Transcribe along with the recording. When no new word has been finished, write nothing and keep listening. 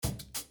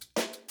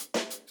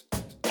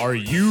Are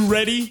you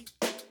ready?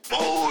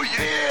 Oh,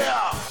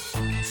 yeah!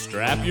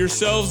 Strap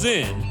yourselves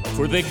in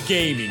for the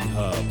Gaming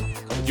Hub.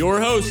 With your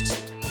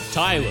hosts,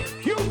 Tyler.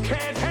 You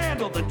can't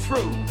handle the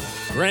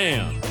truth!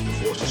 Graham. The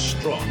force is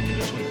strong in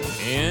this one.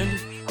 And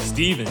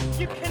Steven.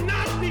 You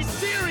cannot be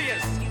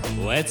serious!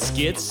 Let's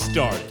get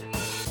started.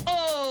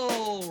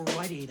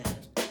 Alrighty then.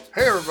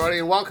 Hey everybody,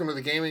 and welcome to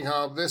the Gaming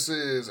Hub. This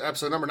is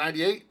episode number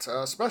 98,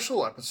 a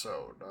special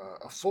episode,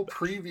 a full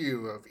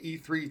preview of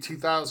E3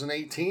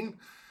 2018.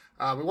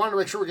 We wanted to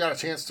make sure we got a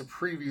chance to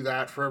preview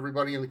that for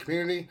everybody in the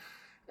community.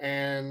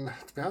 And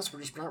to be honest,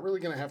 we're just not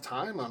really going to have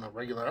time on a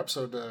regular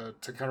episode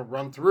to kind of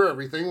run through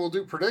everything. We'll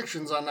do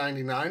predictions on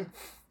 99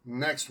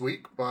 next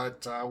week,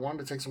 but I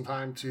wanted to take some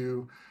time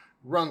to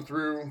run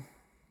through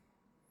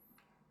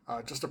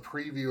just a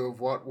preview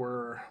of what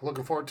we're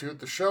looking forward to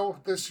at the show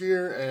this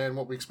year and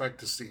what we expect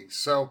to see.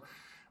 So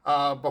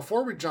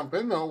before we jump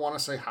in, though, I want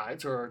to say hi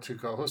to our two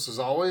co-hosts, as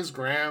always,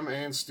 Graham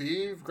and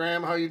Steve.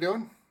 Graham, how you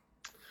doing?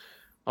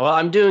 Well,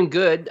 I'm doing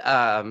good.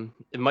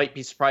 It might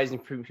be surprising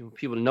for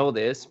people to know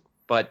this,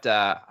 but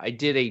I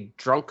did a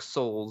Drunk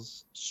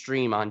Souls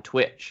stream on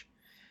Twitch.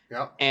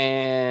 Yep.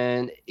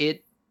 And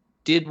it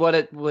did what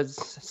it was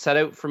set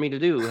out for me to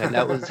do, and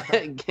that was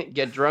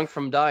get drunk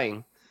from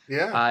dying.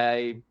 Yeah.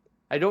 I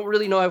don't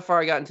really know how far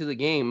I got into the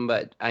game,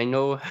 but I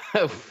know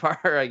how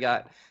far I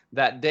got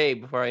that day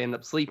before I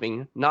ended up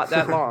sleeping. Not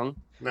that long.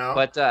 No.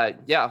 But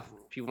yeah,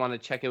 if you want to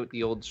check out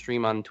the old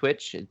stream on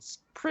Twitch, it's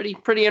pretty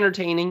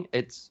entertaining.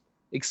 It's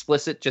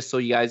explicit, just so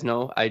you guys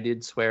know. I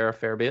did swear a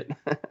fair bit.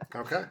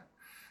 Okay.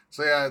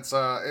 So yeah, it's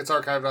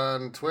archived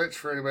on Twitch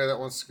for anybody that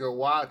wants to go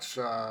watch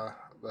the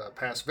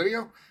past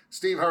video.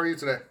 Steve, how are you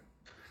today?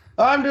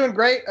 Oh, I'm doing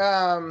great.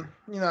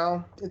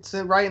 It's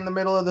right in the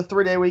middle of the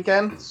 3-day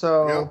weekend,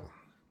 so Yep.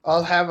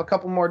 I'll have a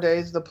couple more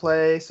days to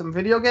play some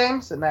video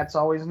games, and that's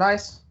always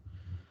nice.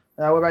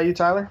 What about you,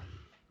 Tyler?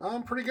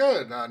 I'm pretty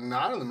good.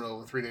 Not in the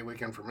middle of a 3-day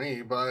weekend for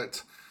me,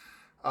 but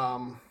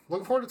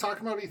looking forward to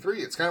talking about E3.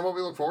 It's kind of what we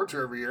look forward to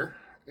every year.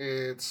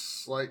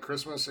 It's like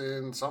Christmas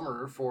in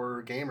summer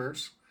for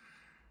gamers.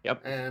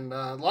 Yep. And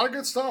a lot of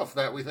good stuff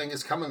that we think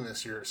is coming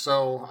this year.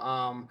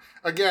 So,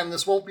 again,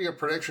 this won't be a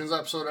predictions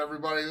episode,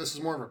 everybody. This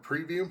is more of a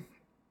preview.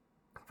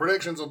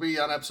 Predictions will be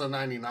on episode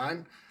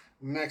 99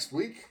 next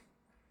week.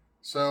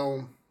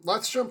 So,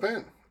 let's jump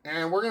in.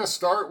 And we're going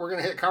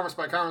to hit comments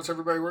by comments,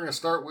 everybody. We're going to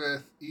start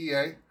with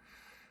EA,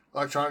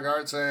 Electronic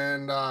Arts.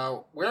 And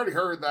we already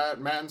heard that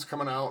Madden's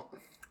coming out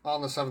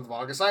on the 7th of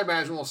August. I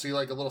imagine we'll see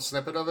like a little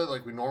snippet of it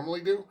like we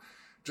normally do.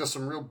 Just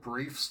some real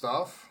brief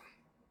stuff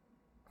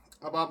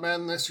about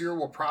Madden this year.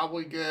 We'll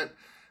probably get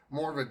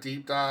more of a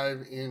deep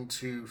dive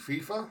into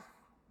FIFA,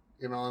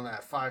 in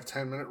that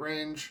 5-10 minute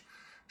range,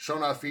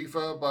 showing off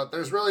FIFA. But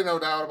there's really no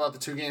doubt about the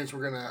two games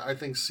we're going to, I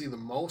think, see the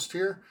most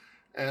here,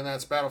 and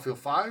that's Battlefield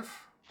 5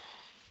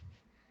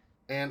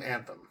 and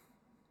Anthem.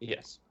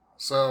 Yes.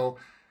 So,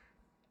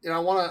 I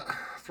want to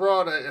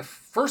throw out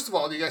first of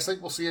all, do you guys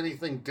think we'll see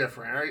anything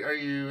different? Are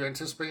you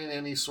anticipating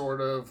any sort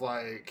of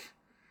like,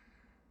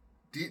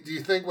 do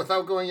you think,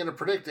 without going into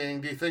predicting,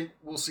 do you think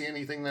we'll see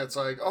anything that's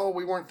like, oh,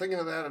 we weren't thinking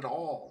of that at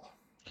all?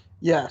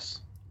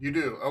 Yes. You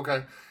do?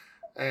 Okay.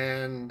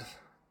 And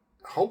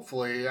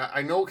hopefully,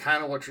 I know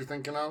kind of what you're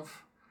thinking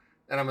of,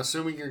 and I'm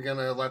assuming you're going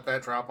to let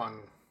that drop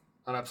on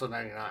episode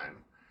 99.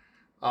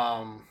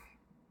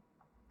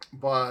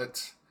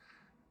 But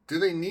do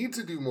they need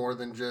to do more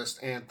than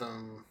just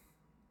Anthem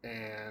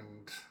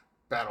and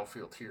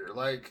Battlefield here?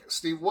 Like,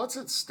 Steve, what's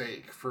at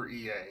stake for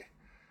EA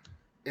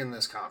in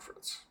this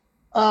conference?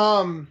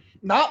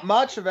 Not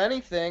much of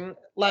anything.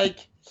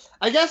 Like,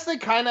 I guess they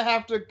kind of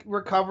have to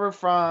recover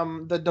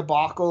from the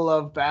debacle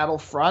of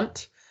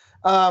Battlefront.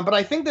 But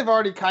I think they've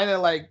already kind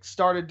of like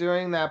started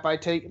doing that by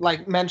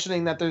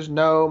mentioning that there's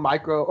no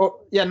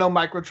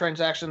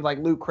microtransactions like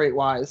loot crate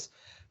wise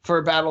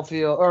for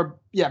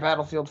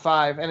Battlefield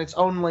 5, and it's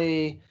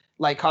only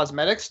like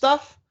cosmetic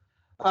stuff.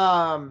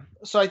 So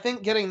I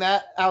think getting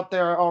that out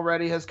there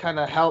already has kind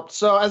of helped.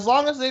 So as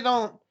long as they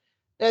don't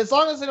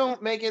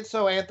make it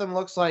so Anthem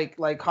looks like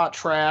hot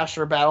trash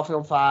or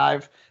Battlefield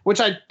 5,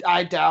 which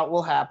I doubt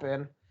will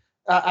happen,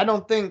 I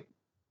don't think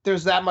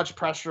there's that much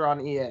pressure on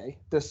EA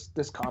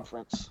this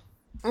conference.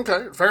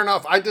 Okay, fair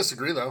enough. I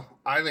disagree, though.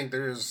 I think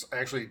there's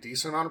actually a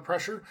decent amount of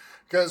pressure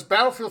because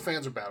Battlefield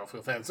fans are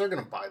Battlefield fans. They're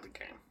going to buy the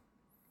game.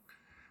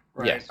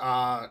 Right? Yes.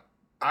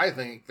 I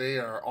think they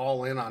are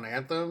all in on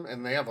Anthem,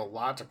 and they have a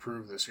lot to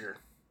prove this year.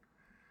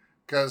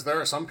 Because there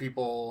are some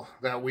people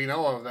that we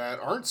know of that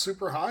aren't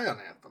super high on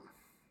Anthem.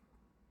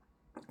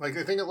 Like,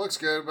 they think it looks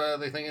good, but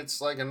they think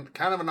it's like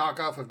kind of a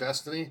knockoff of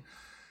Destiny.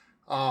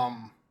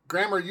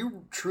 Graham, are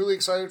you truly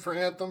excited for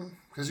Anthem?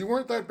 Because you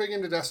weren't that big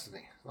into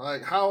Destiny.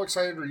 Like, how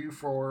excited are you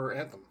for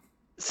Anthem?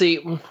 See,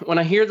 when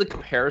I hear the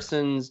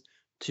comparisons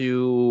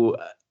to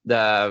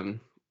the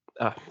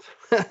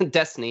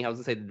Destiny, I was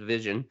gonna say the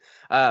Division.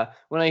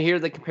 When I hear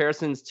the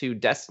comparisons to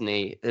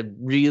Destiny, it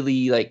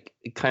really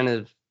it kind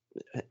of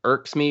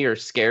irks me or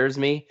scares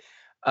me.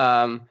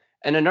 And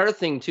another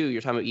thing too,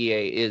 you're talking about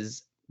EA,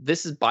 is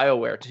this is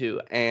BioWare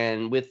too,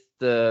 and with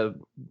the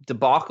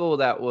debacle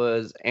that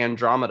was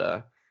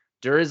Andromeda,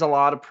 there is a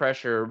lot of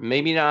pressure,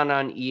 maybe not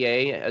on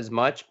EA as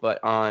much,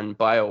 but on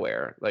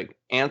BioWare. Like,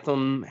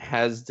 Anthem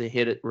has to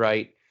hit it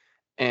right.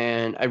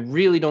 And I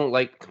really don't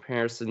like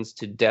comparisons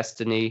to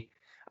Destiny.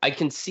 I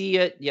can see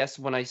it, yes,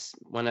 when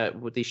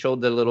they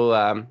showed the little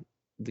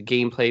the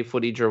gameplay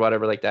footage or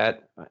whatever like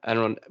that. I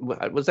don't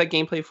know. Was that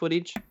gameplay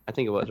footage? I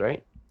think it was,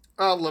 right?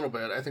 A little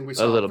bit. I think we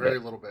saw a very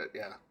little bit,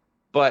 yeah.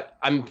 But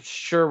I'm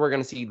sure we're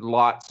going to see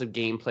lots of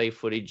gameplay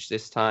footage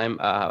this time.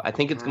 I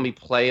think it's going to be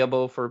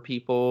playable for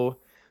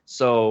people.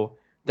 So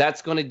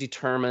that's going to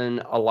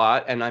determine a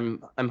lot. And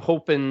I'm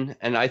hoping,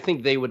 and I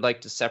think they would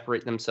like to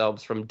separate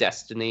themselves from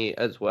Destiny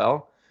as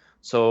well.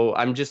 So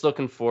I'm just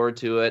looking forward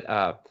to it.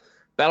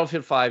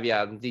 Battlefield 5,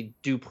 yeah, they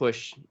do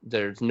push.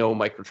 There's no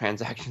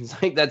microtransactions.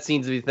 Like, that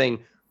seems to be the thing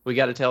we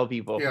got to tell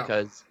people,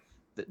 because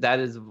that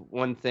is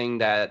one thing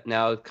that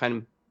now kind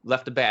of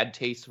left a bad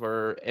taste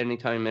for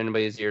anytime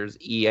anybody hears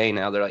EA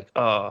now. They're like,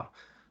 oh.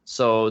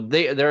 So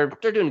they're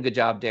doing a good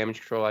job, Damage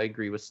Control. I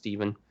agree with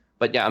Steven.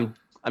 But yeah,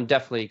 I'm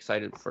definitely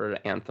excited for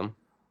Anthem.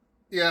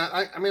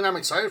 Yeah, I mean, I'm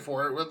excited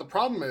for it. But the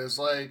problem is,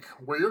 like,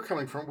 where you're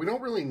coming from, we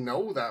don't really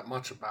know that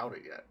much about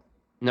it yet.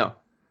 No.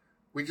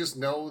 We just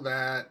know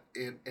that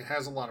it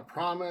has a lot of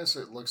promise.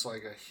 It looks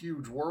like a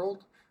huge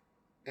world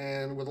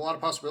and with a lot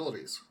of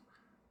possibilities.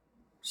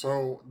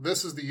 So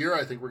this is the year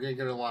I think we're going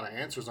to get a lot of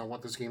answers on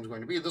what this game is going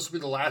to be. This will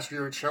be the last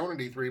year it's shown at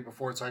E3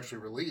 before it's actually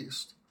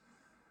released.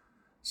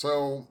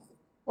 So...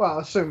 Well,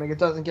 assuming it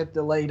doesn't get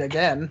delayed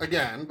again.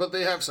 But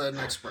they have said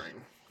next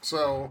spring.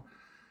 So,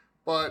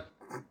 but...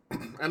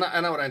 And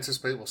I would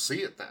anticipate we'll see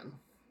it then.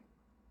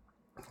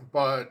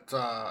 But,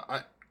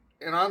 I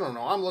don't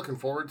know. I'm looking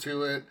forward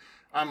to it.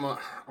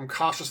 I'm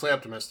cautiously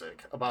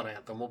optimistic about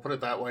Anthem. We'll put it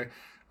that way.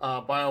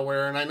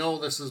 BioWare, and I know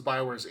this is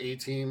BioWare's A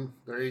team.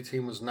 Their A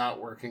team was not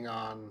working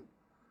on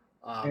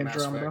Mass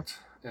Effect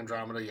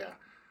Andromeda, yeah.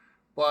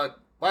 But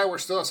BioWare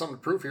still has something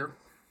to prove here,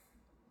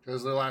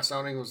 because their last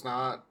outing was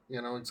not,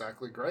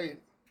 exactly great.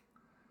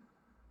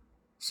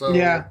 So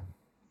yeah,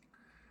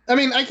 I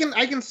mean, I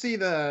can see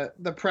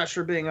the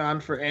pressure being on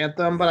for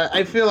Anthem, but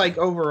I feel like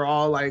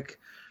overall, like,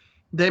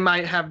 they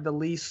might have the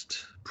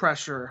least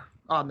pressure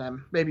on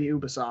them. Maybe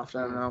Ubisoft,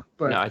 I don't know.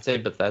 But no, I'd say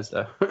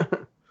Bethesda.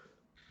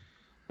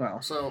 Well,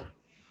 so,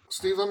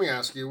 Steve, let me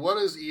ask you, what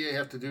does EA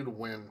have to do to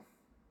win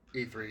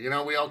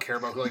E3? We all care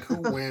about, like, who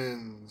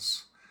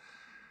wins.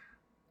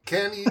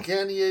 Can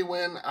EA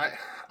win?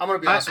 I'm going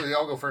to be honest with you.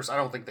 I'll go first. I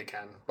don't think they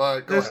can,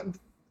 but go ahead.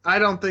 I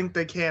don't think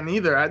they can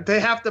either.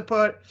 They have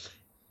to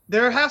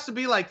there has to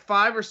be like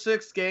 5 or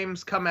 6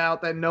 games come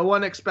out that no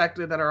one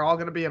expected that are all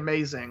going to be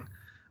amazing,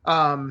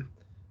 and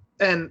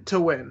to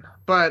win.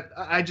 But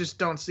I just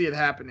don't see it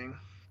happening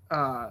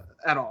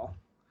at all.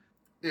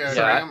 Yeah,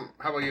 Graham,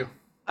 how about you?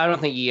 I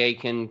don't think EA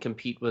can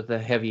compete with the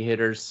heavy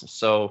hitters.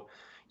 So,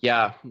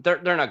 yeah,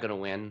 they're not going to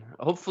win.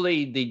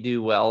 Hopefully they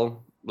do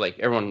well. Like,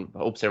 everyone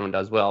hopes everyone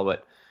does well,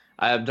 but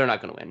they're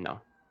not going to win,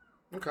 no.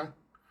 Okay.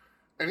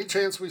 Any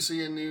chance we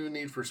see a new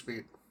Need for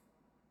Speed?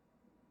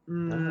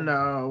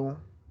 No.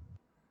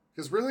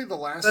 Because really the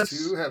last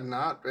 2 have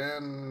not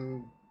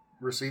been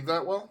received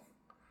that well.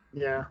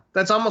 Yeah.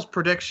 That's almost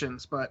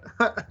predictions, but...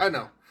 I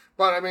know.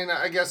 But, I mean,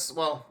 I guess,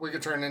 well, we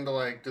could turn into,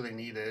 like, do they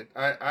need it?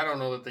 I don't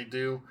know that they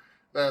do.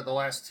 The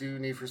last 2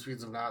 Need for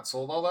Speeds have not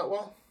sold all that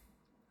well.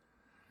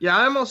 Yeah,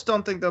 I almost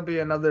don't think there'll be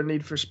another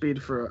Need for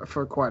Speed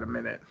for quite a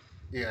minute.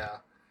 Yeah.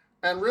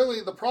 And really,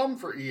 the problem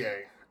for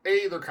EA,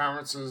 their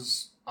conference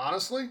is,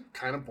 honestly,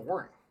 kind of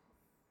boring.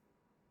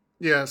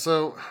 Yeah,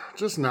 so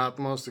just not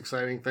the most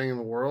exciting thing in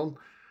the world.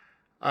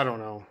 I don't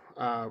know.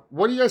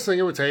 What do you guys think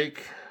it would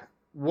take?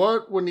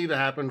 What would need to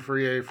happen for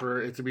EA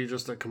for it to be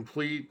just a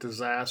complete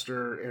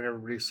disaster and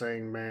everybody's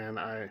saying,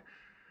 man,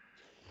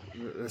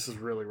 this is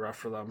really rough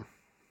for them?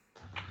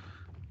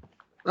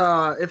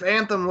 If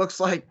Anthem looks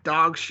like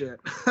dog shit.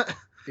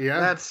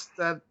 Yeah.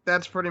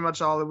 That's pretty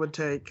much all it would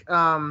take.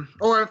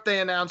 Or if they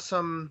announce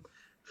some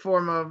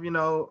form of,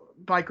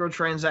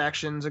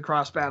 microtransactions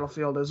across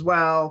Battlefield as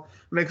well,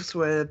 mixed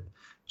with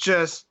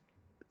just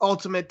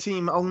ultimate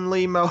team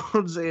only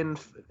modes in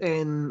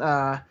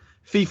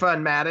FIFA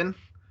and Madden.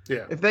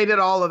 Yeah. If they did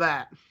all of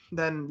that,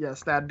 then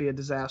yes, that'd be a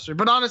disaster.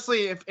 But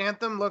honestly, if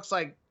Anthem looks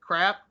like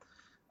crap,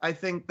 I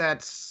think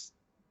that's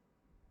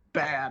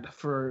bad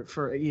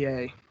for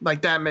EA.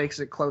 Like, that makes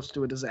it close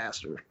to a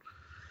disaster.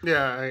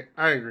 Yeah,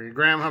 I agree.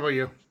 Graham, how about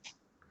you?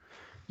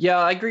 Yeah,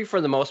 I agree for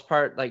the most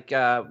part. Like,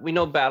 we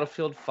know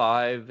Battlefield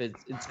 5,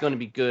 it's going to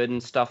be good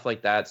and stuff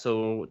like that.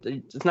 So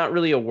it's not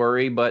really a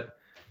worry. But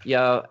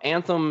yeah,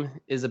 Anthem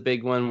is a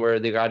big one where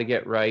they got to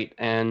get right.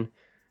 And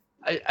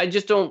I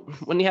just don't,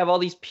 when you have all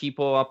these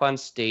people up on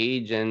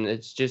stage and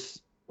it's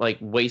just like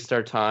waste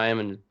our time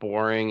and it's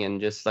boring and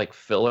just like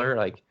filler,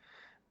 like,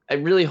 I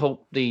really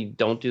hope they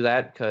don't do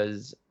that,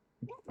 because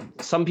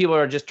some people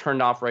are just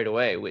turned off right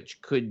away,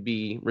 which could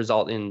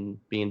result in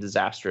being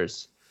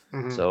disastrous.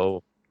 Mm-hmm.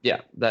 So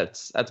yeah,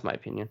 that's my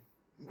opinion.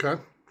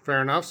 Okay,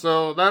 fair enough.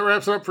 So that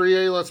wraps it up for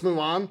EA. Let's move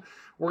on.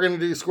 we're going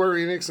to do Square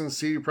Enix and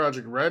CD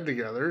Projekt Red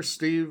together.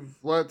 Steve,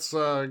 let's get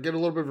a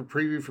little bit of a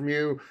preview from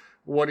you.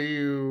 What do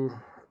you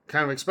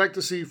kind of expect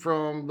to see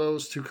from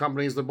those two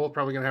companies? They're both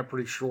probably going to have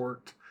pretty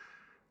short,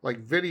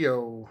 like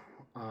video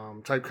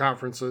type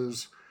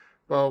conferences.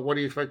 But what do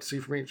you expect to see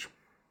from each?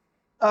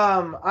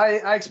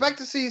 I expect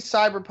to see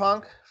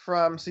Cyberpunk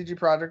from CG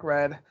Projekt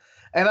Red,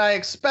 and I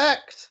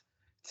expect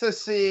to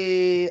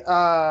see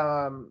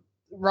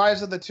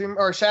Rise of the Tomb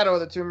or Shadow of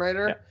the Tomb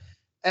Raider,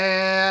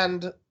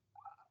 and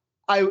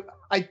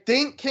I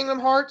think Kingdom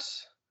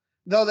Hearts,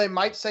 though they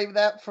might save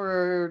that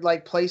for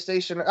like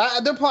PlayStation.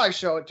 They'll probably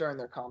show it during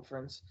their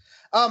conference,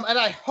 and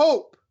I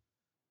hope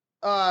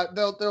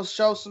they'll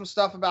show some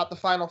stuff about the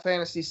Final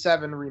Fantasy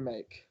VII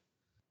remake.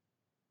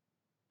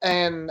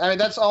 And I mean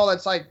that's all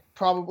that's like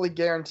probably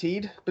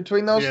guaranteed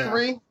between those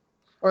three,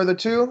 or the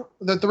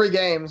three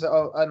games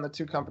and the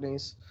two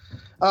companies.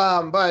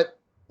 But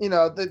you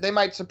know they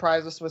might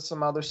surprise us with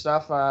some other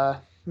stuff.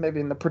 Maybe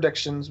in the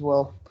predictions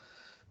we'll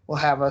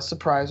have a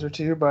surprise or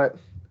two. But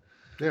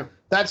yeah,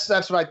 that's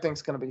what I think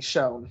is going to be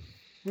shown.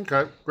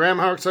 Okay, Graham,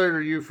 how excited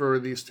are you for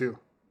these two?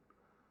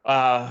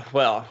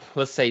 Well,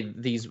 let's say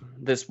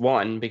this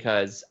one,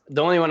 because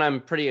the only one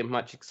I'm pretty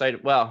much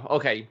excited. Well,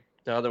 okay,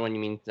 the other one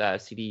you mean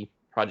CD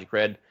Projekt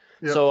Red.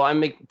 Yep. So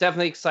I'm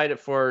definitely excited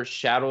for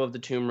Shadow of the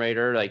Tomb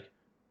Raider. Like,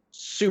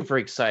 super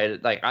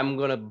excited. Like, I'm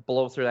gonna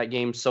blow through that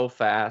game so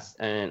fast,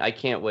 and I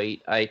can't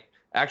wait. I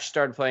actually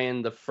started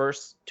playing the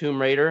first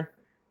Tomb Raider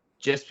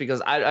just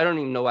because I don't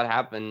even know what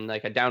happened.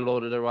 Like, I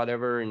downloaded it or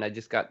whatever, and I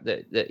just got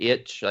the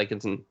itch. Like,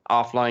 it's an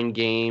offline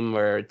game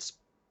where it's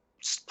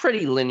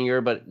pretty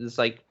linear, but it's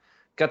like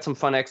got some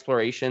fun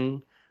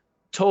exploration.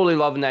 Totally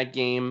loving that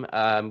game.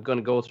 I'm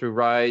gonna go through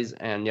Rise,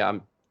 and yeah,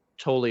 I'm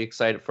totally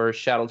excited for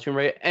Shadow Tomb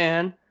Raider,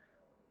 and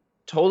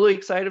totally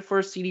excited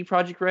for CD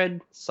Projekt Red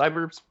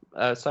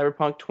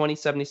Cyberpunk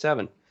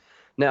 2077.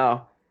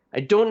 Now, I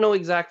don't know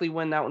exactly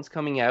when that one's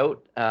coming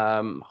out.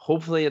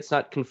 Hopefully it's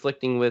not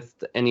conflicting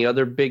with any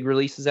other big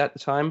releases at the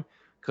time,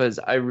 because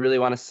I really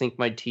want to sink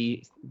my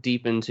teeth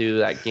deep into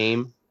that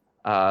game.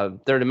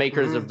 They're the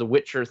makers of The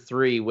Witcher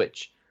 3,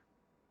 which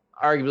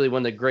arguably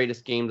one of the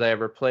greatest games I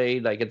ever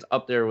played. Like, it's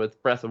up there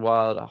with Breath of the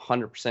Wild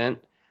 100%.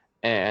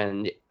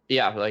 And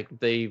yeah, like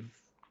they've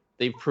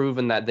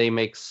proven that they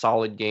make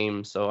solid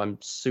games, so I'm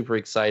super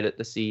excited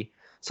to see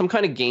some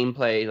kind of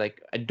gameplay.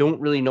 Like, I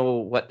don't really know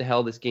what the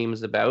hell this game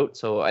is about,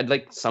 so I'd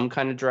like some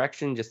kind of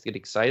direction just to get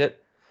excited,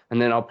 and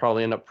then I'll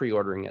probably end up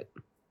pre-ordering it.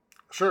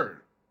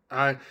 Sure.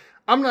 I'm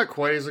not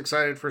quite as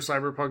excited for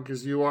Cyberpunk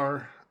as you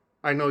are.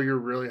 I know you're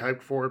really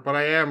hyped for it, but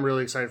I am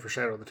really excited for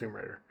Shadow of the Tomb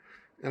Raider,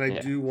 and I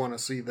do want to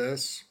see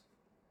this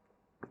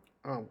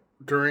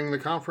during the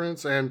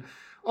conference, and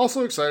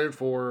also excited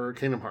for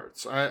Kingdom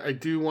Hearts. I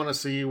do want to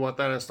see what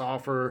that has to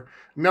offer.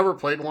 Never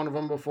played one of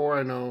them before.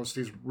 I know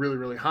Steve's really,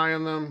 really high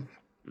on them.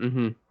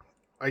 Mm-hmm.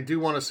 I do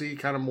want to see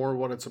kind of more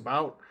what it's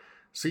about,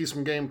 see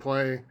some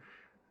gameplay,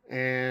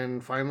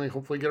 and finally,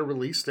 hopefully, get a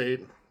release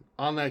date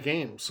on that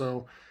game.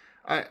 So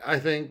I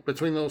think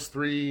between those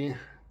three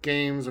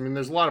games, I mean,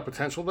 there's a lot of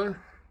potential there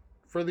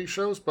for these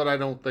shows, but I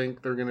don't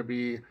think they're going to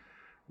be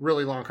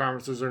really long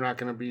conferences. They're not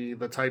going to be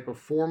the type of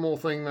formal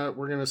thing that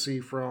we're going to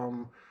see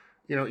from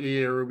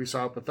EA or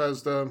Ubisoft,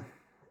 Bethesda,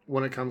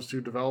 when it comes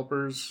to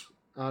developers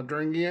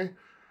during EA.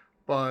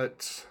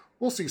 But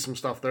we'll see some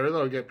stuff there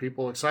that'll get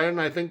people excited.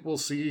 And I think we'll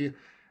see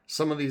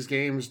some of these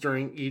games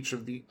during each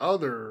of the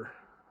other,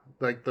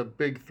 like the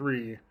big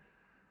three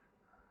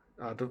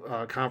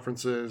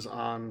conferences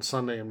on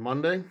Sunday and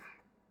Monday.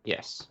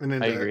 Yes, and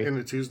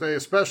into Tuesday,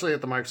 especially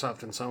at the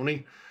Microsoft and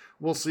Sony.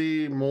 We'll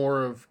see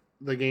more of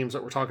the games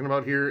that we're talking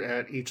about here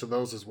at each of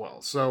those as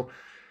well. So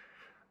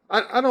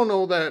I don't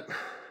know that...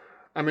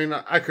 I mean,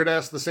 I could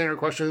ask the standard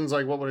questions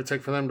like, what would it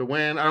take for them to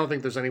win? I don't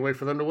think there's any way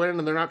for them to win,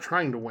 and they're not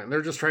trying to win.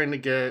 They're just trying to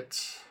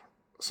get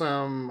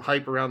some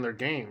hype around their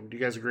game. Do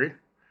you guys agree?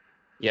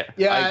 Yeah.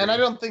 Yeah, and I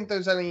don't think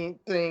there's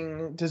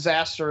anything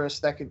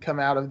disastrous that could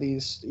come out of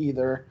these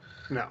either.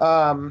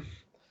 No.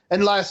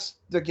 Unless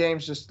the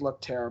games just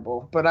look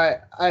terrible. But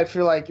I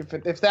feel like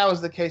if that was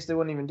the case, they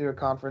wouldn't even do a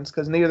conference,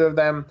 because neither of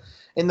them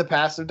in the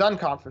past have done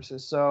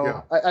conferences.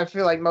 So yeah. I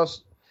feel like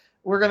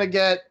we're going to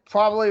get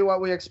probably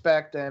what we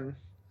expect, and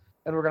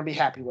we're going to be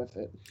happy with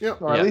it. Yeah.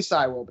 Or at least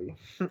I will be.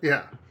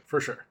 Yeah,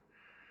 for sure.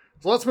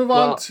 So let's move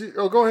on to...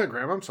 Oh, go ahead,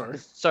 Graham. I'm sorry.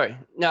 Sorry.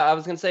 No, I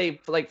was going to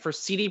say, like, for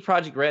CD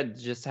Projekt Red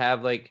to just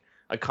have, like,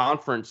 a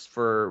conference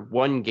for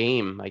one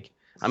game, like,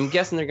 I'm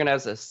guessing they're going to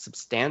have a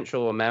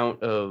substantial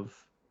amount of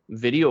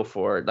video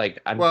for it.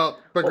 Like,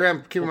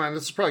 Graham, keep in mind,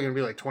 this is probably going to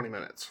be, like, 20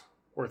 minutes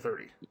or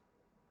 30.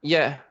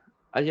 Yeah.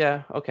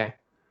 Yeah, okay.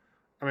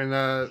 I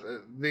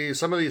mean,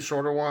 some of these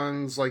shorter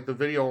ones, like the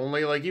video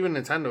only, like even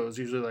Nintendo is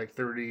usually like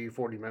 30,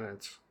 40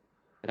 minutes.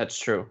 That's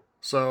true.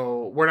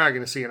 So we're not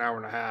going to see an hour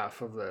and a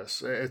half of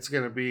this. It's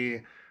going to be,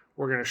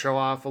 we're going to show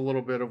off a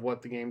little bit of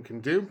what the game can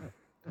do,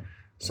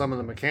 some of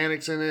the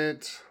mechanics in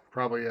it,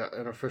 probably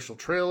an official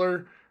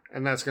trailer,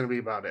 and that's going to be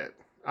about it.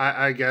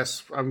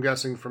 I'm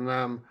guessing from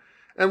them,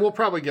 And we'll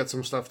probably get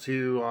some stuff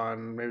too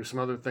on maybe some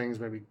other things,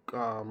 maybe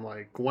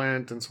like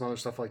Gwent and some other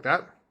stuff like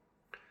that.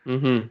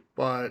 Mm-hmm.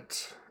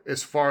 But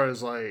as far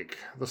as like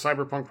the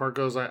Cyberpunk part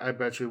goes, I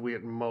bet you we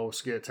at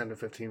most get 10 to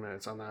 15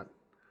 minutes on that.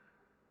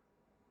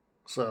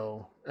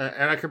 So,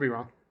 and I could be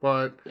wrong,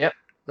 but Yep.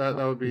 that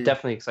would be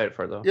Definitely excited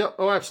for it, though. Yep.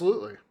 Oh,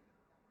 absolutely.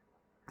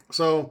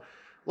 So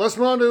let's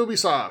move on to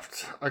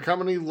Ubisoft. A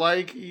company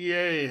like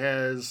EA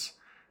has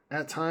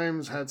at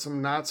times had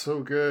some not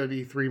so good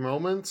E3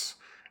 moments,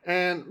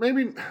 and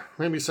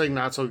maybe saying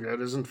not so good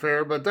isn't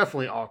fair, but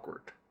definitely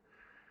awkward.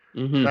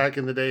 Mm-hmm. Back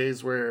in the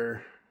days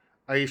where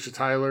Aisha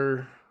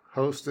Tyler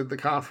hosted the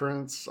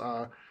conference,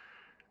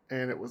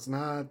 and it was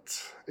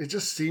not. It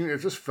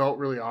just felt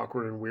really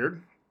awkward and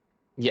weird.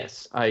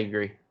 Yes, I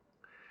agree.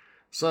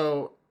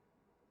 So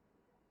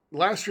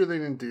last year they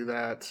didn't do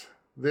that.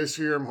 This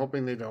year I'm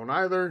hoping they don't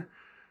either.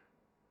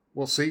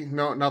 We'll see.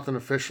 No, nothing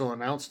official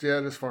announced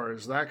yet as far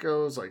as that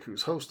goes, like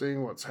who's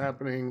hosting, what's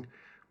happening.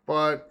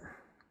 But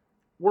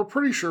we're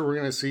pretty sure we're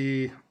going to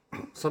see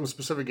some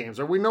specific games.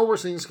 Or we know we're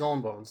seeing Skull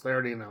and Bones. They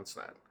already announced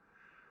that.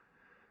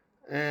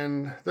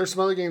 And there's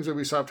some other games that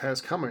Ubisoft has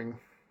coming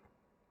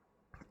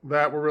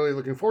that we're really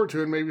looking forward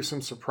to, and maybe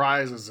some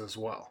surprises as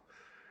well.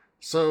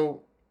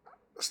 So,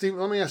 Steve,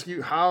 let me ask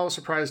you, how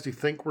surprised do you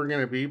think we're going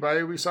to be by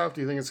Ubisoft?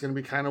 Do you think it's going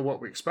to be kind of what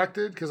we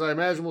expected? Because I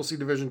imagine we'll see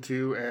Division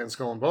 2 and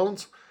Skull and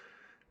Bones.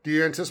 Do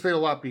you anticipate a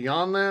lot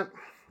beyond that?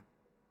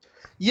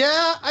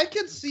 Yeah, I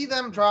could see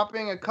them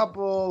dropping a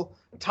couple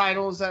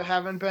titles that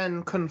haven't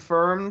been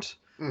confirmed.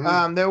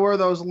 Mm-hmm. There were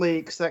those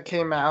leaks that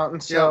came out,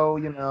 and so,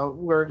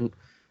 we're...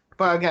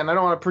 But again, I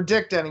don't want to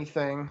predict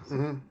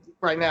anything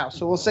right now,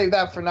 so we'll save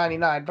that for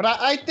 99. But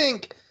I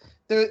think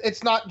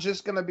it's not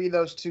just going to be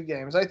those two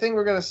games. I think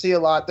we're going to see a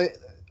lot.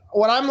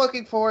 What I'm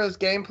looking for is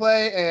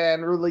gameplay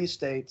and release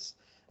dates,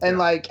 and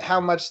like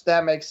how much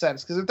that makes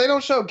sense. Because if they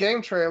don't show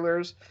game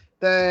trailers,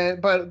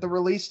 but the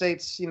release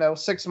date's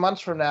 6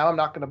 months from now, I'm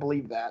not going to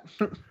believe that.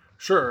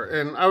 Sure,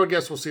 and I would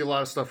guess we'll see a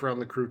lot of stuff around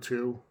the Crew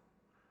 2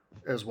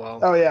 as well.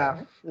 Oh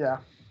yeah.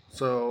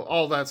 So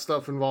all that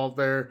stuff involved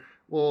there.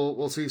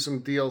 We'll see some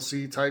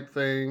DLC type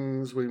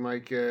things. We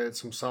might get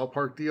some South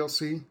Park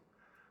DLC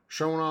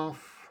shown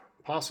off,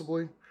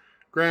 possibly.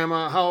 Graham,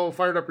 how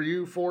fired up are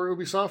you for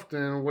Ubisoft,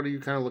 and what are you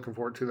kind of looking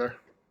forward to there?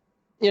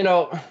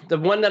 The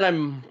one that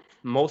I'm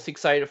most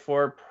excited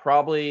for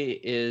probably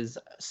is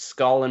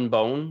Skull and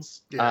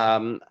Bones.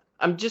 Yeah.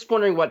 I'm just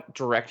wondering what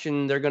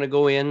direction they're going to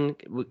go in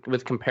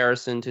with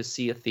comparison to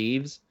Sea of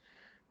Thieves,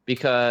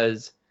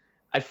 because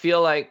I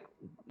feel like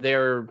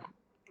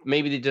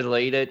maybe they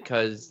delayed it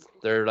because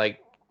they're like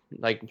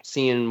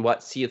seeing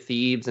what Sea of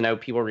Thieves and how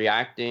people are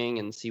reacting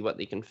and see what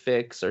they can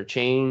fix or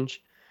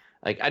change.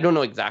 Like, I don't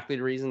know exactly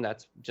the reason.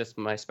 That's just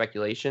my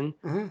speculation.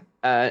 Mm-hmm.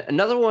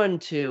 Another one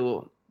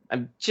too,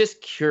 I'm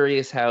just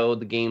curious how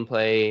the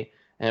gameplay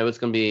and what's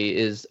going to be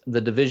is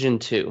the Division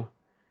 2.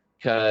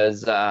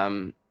 Because,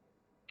 and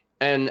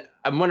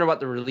I'm wondering what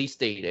the release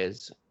date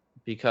is.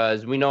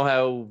 Because we know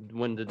how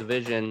when the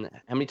Division,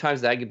 how many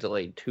times did that get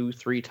delayed?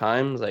 2-3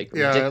 times? Like,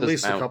 yeah, ridiculous at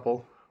least amount. a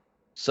couple.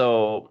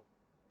 So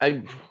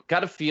I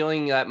got a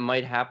feeling that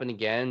might happen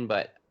again,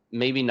 but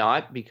maybe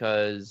not,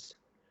 because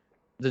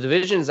the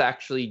Division is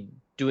actually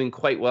doing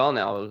quite well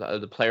now.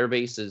 The player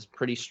base is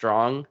pretty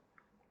strong,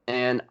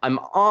 and I'm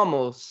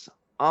almost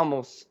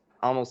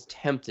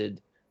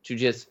tempted to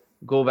just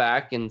go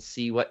back and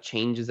see what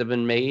changes have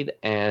been made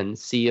and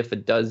see if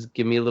it does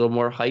give me a little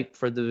more hype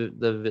for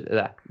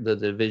the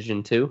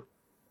Division 2.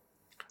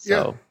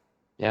 So,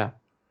 yeah.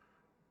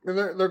 And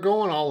they're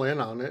going all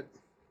in on it.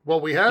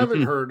 What we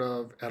haven't heard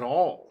of at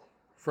all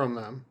from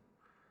them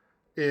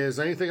is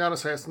anything on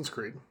Assassin's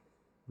Creed.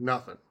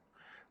 Nothing.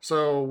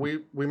 So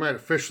we might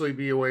officially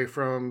be away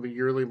from the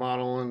yearly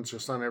model and it's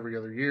just on every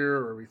other year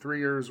or every 3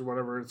 years or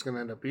whatever it's going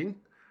to end up being.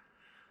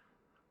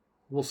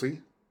 We'll see.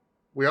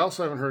 We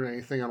also haven't heard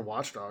anything on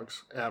Watch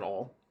Dogs at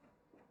all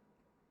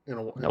in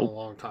a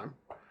long time.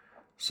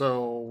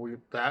 So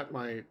that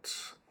might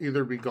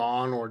either be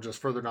gone or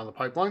just further down the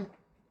pipeline.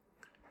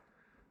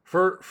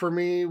 For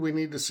me, we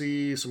need to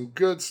see some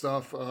good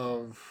stuff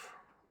of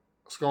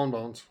Skull and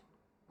Bones.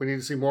 We need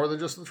to see more than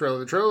just the trailer.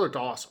 The trailer looked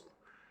awesome.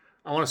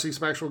 I want to see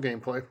some actual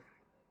gameplay.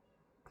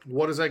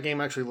 What does that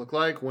game actually look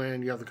like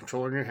when you have the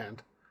controller in your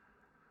hand?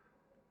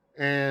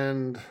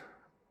 And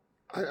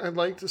I'd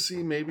like to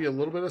see maybe a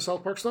little bit of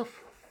South Park stuff.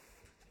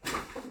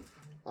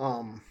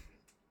 I'm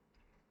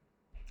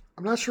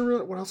not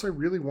sure what else I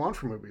really want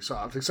from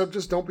Ubisoft, except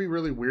just don't be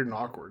really weird and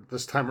awkward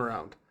this time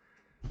around.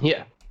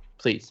 Yeah,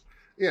 please.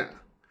 Yeah.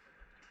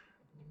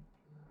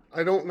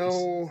 I don't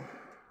know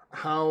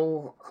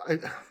how...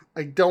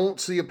 I don't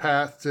see a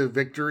path to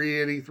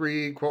victory at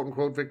E3,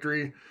 quote-unquote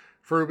victory,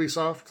 for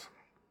Ubisoft.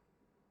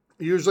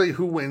 Usually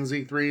who wins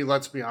E3,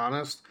 let's be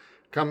honest,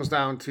 comes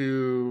down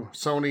to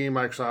Sony,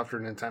 Microsoft, or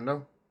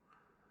Nintendo.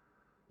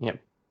 Yep.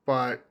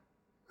 But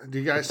do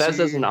you guys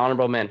Bethesda's see... an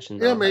honorable mention,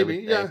 though, Yeah, maybe,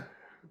 yeah.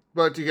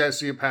 But do you guys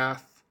see a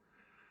path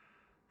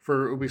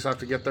for Ubisoft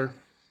to get there?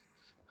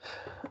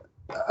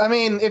 I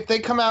mean, if they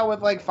come out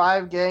with like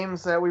 5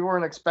 games that we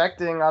weren't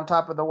expecting on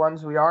top of the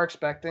ones we are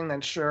expecting,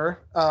 then sure.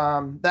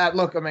 That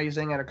look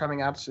amazing and are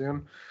coming out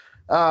soon.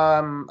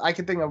 I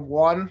can think of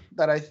one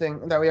that I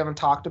think that we haven't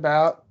talked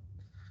about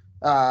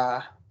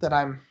that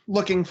I'm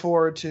looking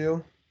forward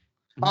to.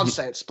 I'll just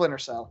say it, Splinter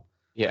Cell.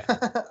 Yeah.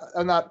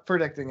 I'm not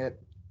predicting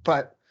it,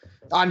 but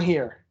on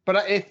here.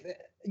 But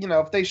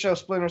if they show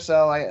Splinter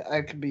Cell,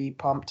 I could be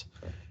pumped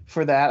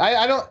for that.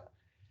 I don't.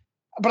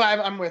 But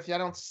I'm with you. I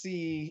don't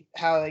see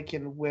how they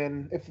can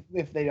win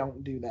if they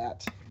don't do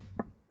that.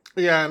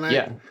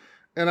 Yeah,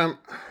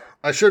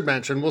 I should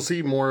mention we'll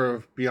see more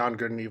of Beyond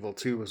Good and Evil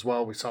 2 as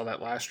well. We saw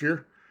that last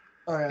year.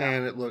 Oh yeah.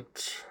 And it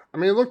looked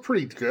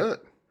pretty good.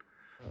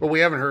 But we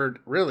haven't heard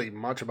really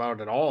much about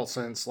it at all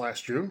since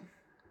last June.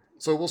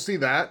 So we'll see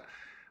that.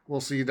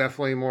 We'll see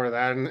definitely more of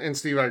that. And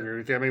Steve, I agree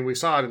with you. I mean, we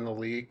saw it in the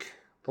leak,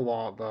 the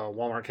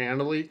Walmart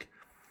Canada leak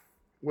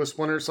with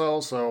Splinter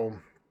Cell, so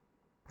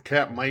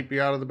Cap might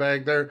be out of the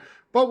bag there,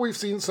 but we've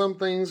seen some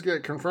things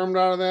get confirmed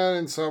out of that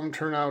and some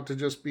turn out to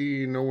just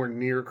be nowhere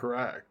near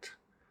correct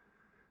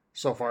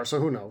so far.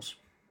 So who knows?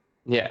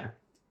 Yeah.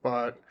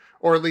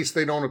 Or at least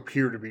they don't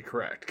appear to be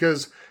correct.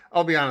 Because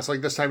I'll be honest,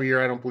 like this time of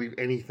year, I don't believe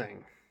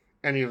anything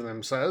any of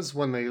them says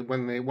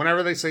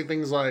whenever they say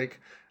things like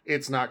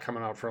it's not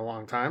coming out for a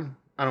long time.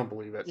 I don't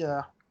believe it.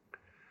 Yeah.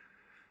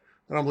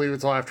 I don't believe it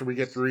until after we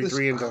get through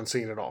E3 and don't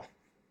see it at all.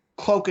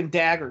 Cloak and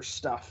Dagger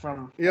stuff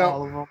from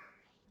all of them.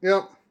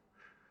 Yep.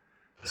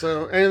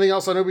 So, anything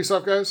else on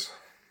Ubisoft, guys?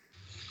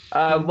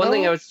 One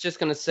thing I was just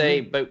going to say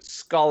about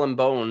Skull and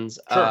Bones,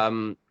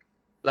 Sure.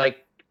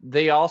 like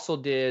they also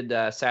did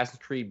Assassin's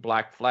Creed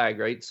Black Flag,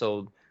 right?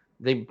 So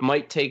they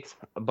might take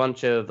a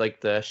bunch of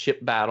like the ship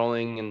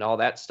battling and all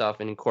that stuff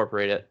and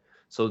incorporate it.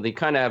 So they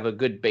kind of have a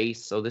good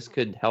base. So this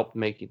could help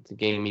make the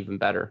game even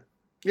better.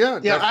 Yeah.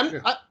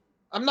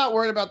 I'm not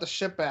worried about the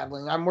ship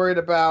battling. I'm worried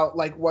about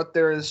like what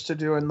there is to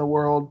do in the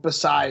world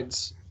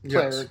besides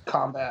player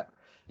combat.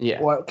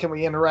 Yeah. What can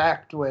we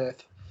interact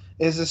with?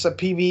 Is this a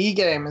PvE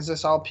game? Is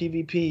this all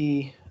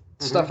PvP?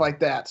 Stuff like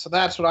that. So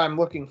that's what I'm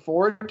looking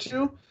forward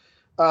to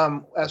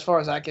as far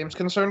as that game's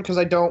concerned, because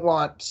I don't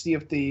want Sea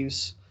of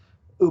Thieves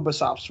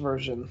Ubisoft's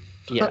version.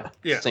 Yeah.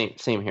 Yeah.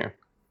 Same here.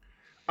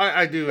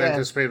 I do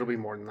anticipate it'll be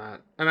more than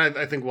that. And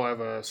I think we'll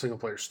have a single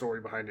player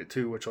story behind it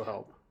too, which will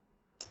help.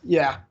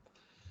 Yeah.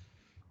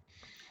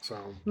 So.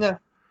 Yeah.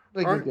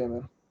 Big All right. game,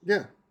 man.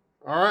 Yeah.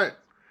 All right.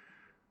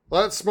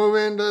 Let's move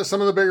into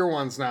some of the bigger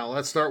ones now.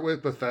 Let's start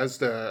with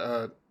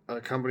Bethesda, a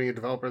company, a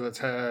developer that's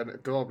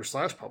had,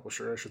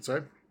 developer/publisher, I should say,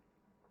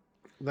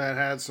 that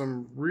had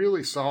some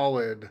really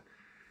solid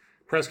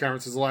press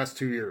conferences the last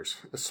 2 years,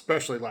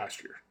 especially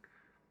last year.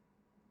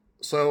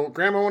 So,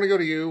 Graham, I want to go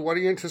to you. What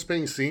are you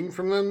anticipating seeing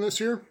from them this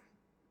year?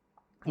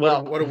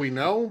 Well, what do we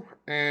know,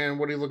 and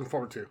what are you looking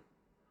forward to?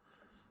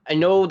 I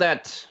know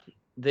that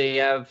they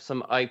have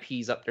some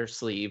IPs up their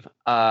sleeve.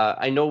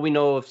 I know we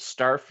know of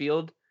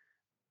Starfield.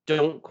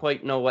 Don't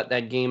quite know what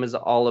that game is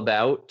all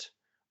about.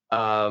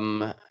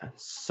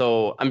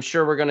 So I'm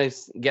sure we're going to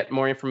get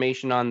more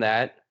information on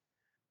that.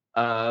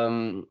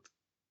 I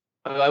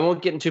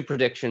won't get into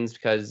predictions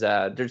because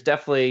there's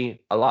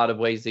definitely a lot of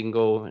ways they can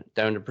go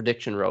down the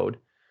prediction road.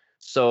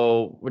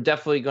 So we're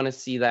definitely going to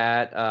see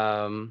that.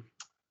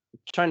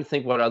 Trying to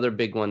think what other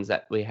big ones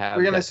that we have.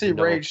 We're going to see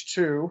Rage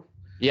 2.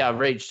 Yeah,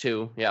 Rage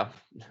 2. Yeah,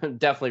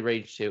 definitely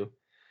Rage 2.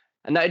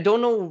 And I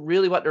don't know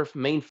really what their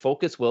main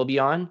focus will be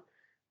on.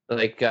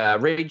 Like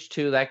Rage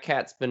 2, that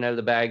cat's been out of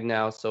the bag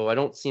now, so I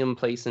don't see them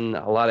placing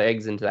a lot of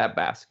eggs into that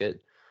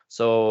basket.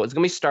 So it's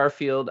going to be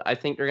Starfield. I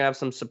think they're going to have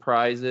some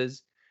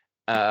surprises.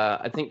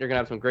 I think they're going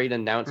to have some great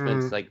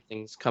announcements, like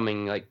things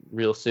coming like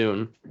real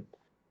soon.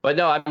 But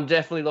no, I'm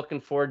definitely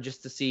looking forward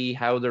just to see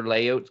how their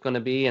layout's going to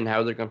be and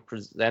how they're going to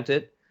present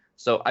it.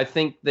 So I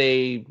think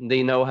they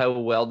know how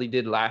well they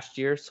did last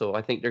year, so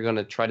I think they're going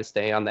to try to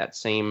stay on that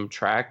same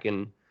track.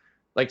 And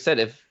like I said,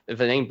 if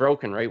it ain't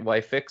broken, right, why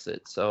fix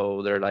it?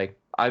 So they're like,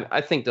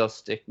 I think they'll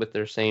stick with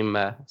their same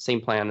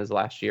plan as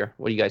last year.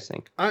 What do you guys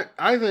think?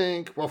 I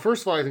think, well,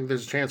 first of all, I think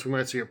there's a chance we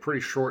might see a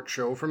pretty short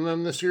show from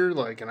them this year,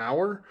 like an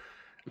hour.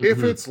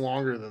 If it's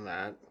longer than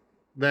that,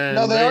 then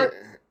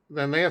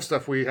they have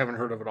stuff we haven't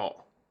heard of at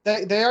all.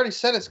 They already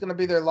said it's going to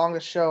be their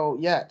longest show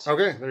yet.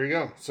 Okay, there you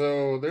go.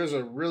 So there's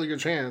a really good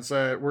chance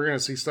that we're going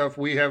to see stuff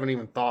we haven't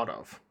even thought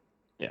of.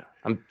 Yeah,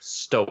 I'm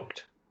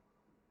stoked.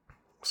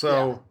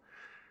 So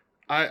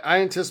I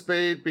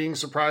anticipate being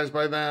surprised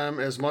by them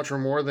as much or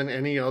more than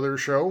any other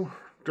show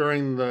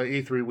during the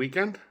E3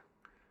 weekend.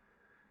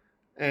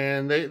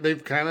 And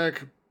they've kind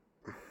of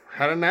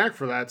had a knack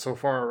for that so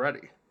far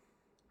already.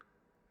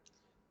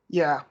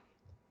 Yeah.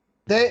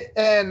 They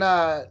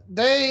are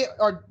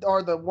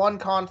the one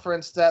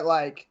conference that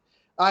like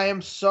I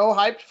am so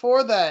hyped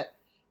for that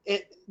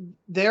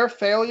their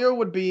failure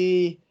would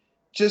be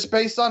just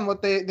based on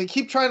what they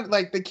keep trying,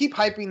 like they keep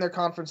hyping their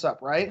conference up,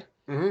 right?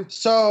 Mm-hmm.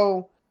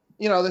 So,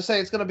 you know, they say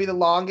it's going to be the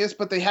longest,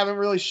 but they haven't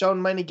really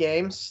shown many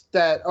games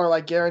that are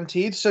like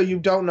guaranteed, so you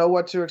don't know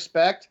what to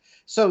expect.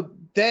 So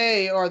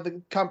they are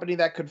the company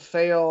that could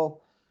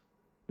fail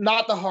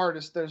not the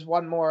hardest. There's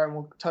one more, and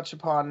we'll touch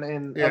upon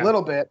in Yeah. a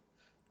little bit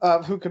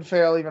of who could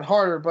fail even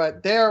harder.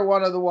 But they're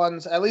one of the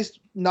ones, at least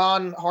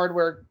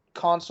non-hardware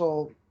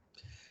console,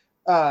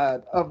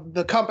 of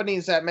the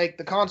companies that make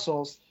the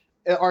consoles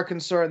are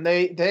concerned.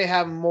 They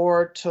have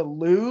more to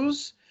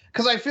lose,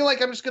 because I feel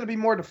like I'm just going to be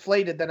more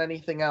deflated than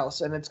anything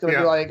else, and it's going to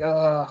be like,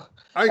 ugh.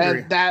 I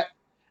agree. And that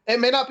it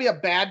may not be a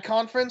bad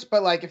conference,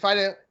 but like if I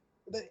didn't,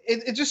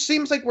 it just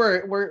seems like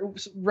we're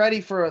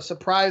ready for a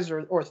surprise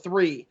or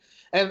three,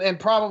 and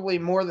probably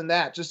more than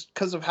that, just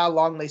because of how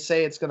long they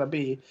say it's going to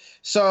be.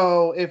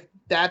 So if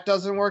that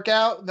doesn't work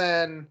out,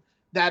 then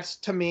that's,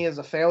 to me, is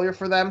a failure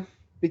for them,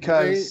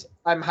 because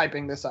I'm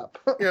hyping this up.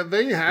 Yeah,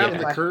 they have Yeah.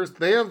 the curse.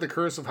 They have the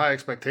curse of high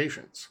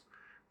expectations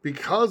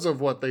because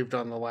of what they've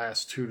done the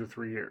last 2 to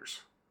 3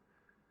 years,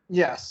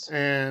 Yes.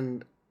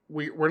 and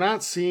we're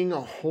not seeing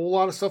a whole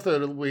lot of stuff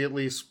that we at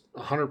least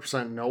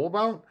 100% know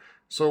about.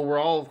 So we're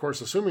all, of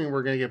course, assuming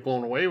we're going to get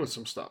blown away with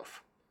some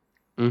stuff.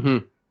 Mm-hmm.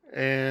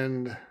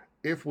 And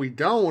if we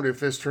don't, if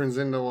this turns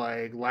into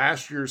like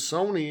last year's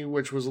Sony,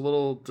 which was a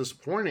little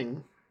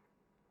disappointing,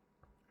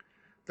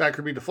 that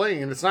could be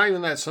deflating. And it's not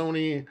even that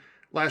Sony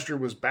last year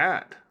was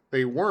bad.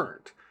 They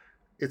weren't.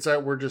 It's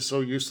that we're just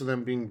so used to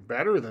them being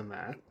better than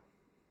that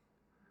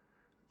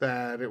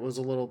it was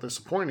a little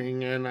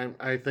disappointing. And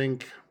I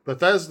think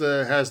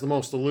Bethesda has the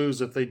most to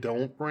lose if they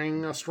don't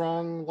bring a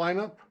strong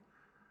lineup.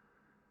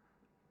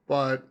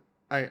 But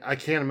I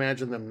can't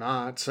imagine them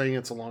not saying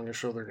it's the longest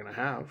show they're going to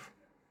have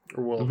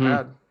or will have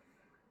had.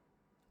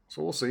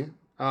 So we'll see.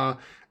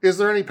 Is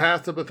there any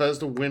path to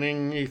Bethesda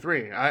winning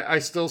E3? I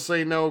still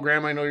say no.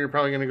 Graham, I know you're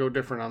probably going to go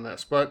different on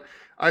this, but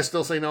I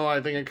still say no.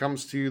 I think it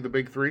comes to the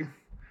big three,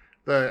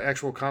 the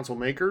actual console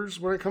makers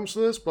when it comes to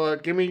this.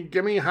 But give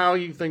me how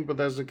you think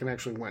Bethesda can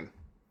actually win.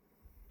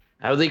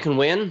 How they can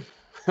win?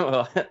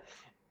 Well,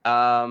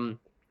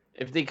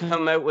 if they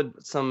come out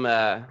with some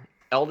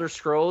Elder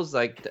Scrolls,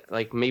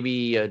 like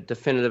maybe a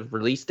definitive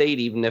release date,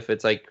 even if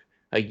it's like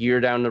a year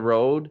down the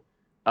road.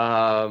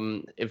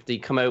 If they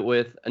come out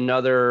with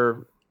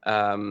another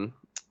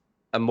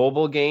a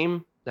mobile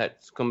game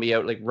that's going to be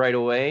out like right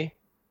away,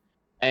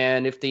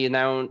 and if they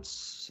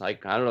announce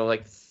like, I don't know,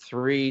 like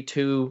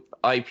 2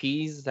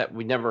 IPs that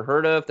we never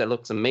heard of that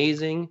looks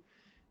amazing,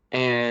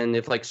 and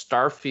if like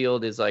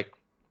Starfield is like,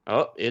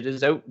 oh, it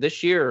is out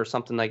this year or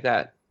something like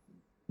that,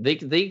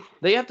 they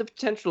have the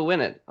potential to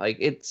win it. Like,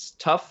 it's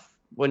tough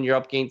when you're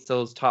up against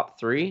those top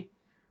 3,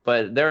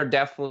 but they're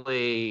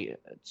definitely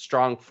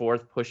strong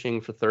fourth, pushing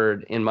for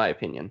third, in my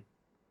opinion.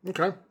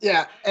 Okay.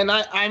 Yeah, and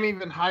I'm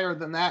even higher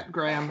than that,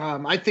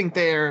 Graham. I think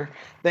they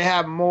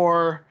have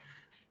more.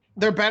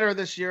 They're better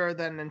this year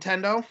than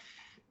Nintendo,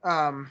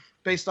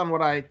 based on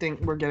what I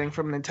think we're getting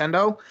from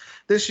Nintendo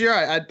this year.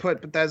 I'd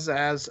put Bethesda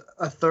as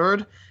a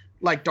third,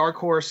 like dark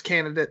horse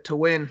candidate to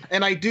win,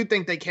 and I do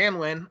think they can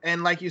win.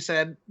 And like you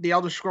said, the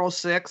Elder Scrolls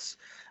 6,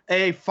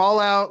 a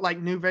Fallout like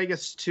New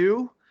Vegas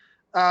 2,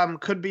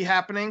 could be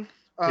happening,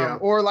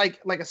 or like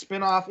a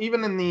spin-off,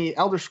 even in the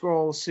Elder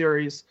Scrolls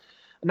series.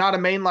 Not a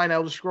mainline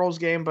Elder Scrolls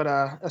game, but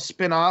a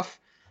spin-off.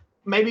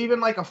 Maybe even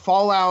like a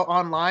Fallout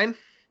Online.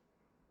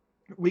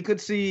 We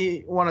could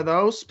see one of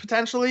those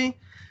potentially.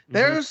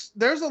 Mm-hmm.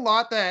 There's a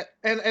lot that,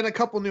 and a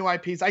couple new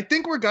IPs. I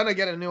think we're gonna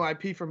get a new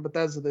IP from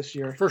Bethesda this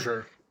year. For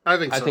sure. I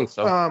think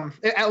so.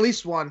 At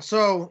least one.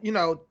 So,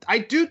 I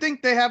do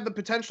think they have the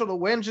potential to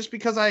win, just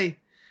because I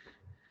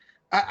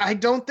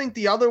don't think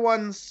the other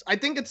ones. I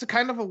think it's a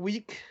kind of a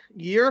weak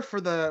year for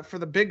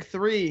the big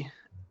 3,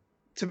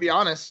 to be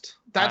honest.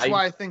 That's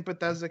why I think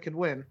Bethesda could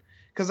win,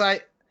 because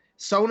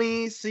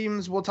Sony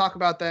seems, we'll talk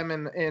about them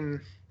in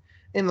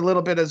a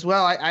little bit as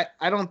well.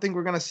 I don't think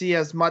we're going to see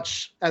as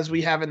much as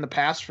we have in the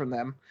past from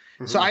them.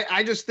 Mm-hmm. So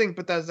I just think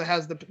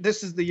Bethesda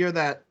this is the year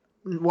that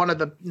one of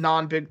the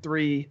non-big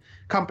 3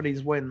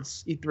 companies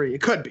wins E3.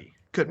 It could be.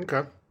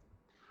 Okay.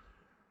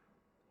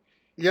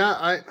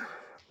 Yeah,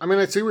 I mean,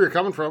 I see where you're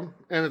coming from,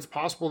 and it's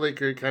possible they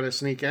could kind of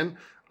sneak in.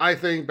 I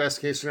think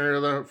best case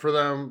scenario for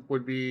them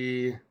would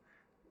be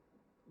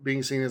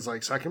being seen as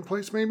like second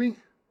place, maybe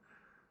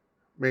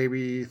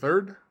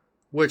third,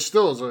 which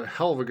still is a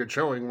hell of a good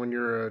showing when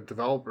you're a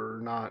developer,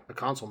 not a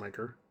console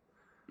maker.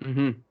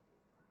 Mm-hmm.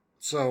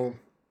 So,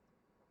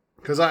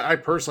 because I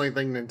personally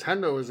think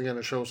Nintendo isn't going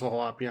to show us a whole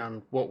lot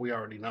beyond what we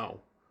already know.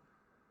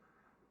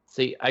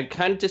 See, I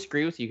kind of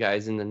disagree with you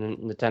guys in the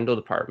Nintendo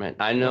department.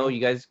 I know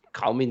you guys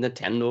call me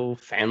Nintendo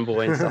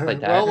fanboy and stuff like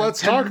that. Well, let's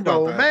talk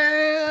about that.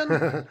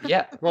 Man.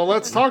 Yeah. Well,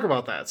 let's talk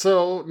about that.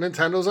 So,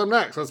 Nintendo's up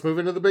next. Let's move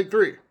into the big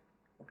 3.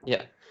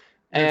 Yeah.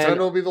 Nintendo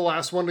will be the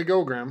last one to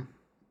go, Graham.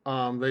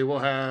 They will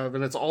have,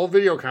 and it's all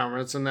video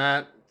conference, and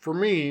that, for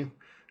me,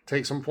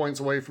 takes some points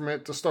away from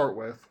it to start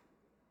with.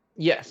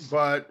 Yes.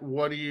 But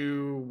what do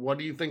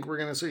you think we're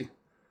going to see?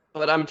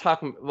 But I'm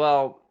talking,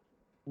 well,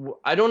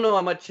 I don't know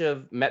how much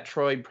of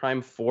Metroid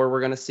Prime 4 we're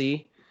going to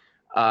see.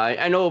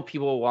 I know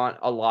people want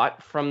a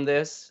lot from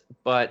this,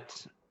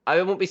 but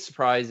I won't be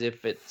surprised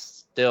if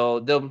it's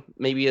still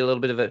maybe a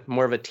little bit of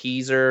more of a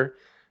teaser.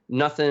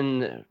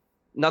 Nothing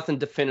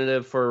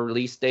definitive for a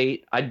release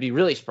date. I'd be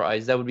really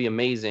surprised. That would be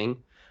amazing.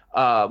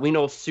 We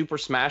know Super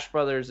Smash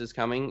Brothers is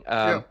coming.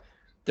 Yeah.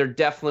 They're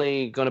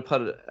definitely going to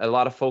put a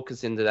lot of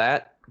focus into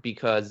that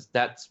because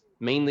that's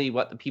mainly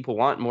what the people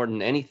want more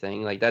than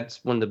anything. Like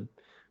that's one of the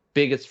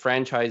biggest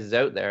franchises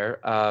out there.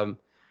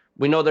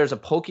 We know there's a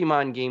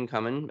Pokemon game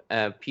coming.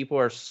 People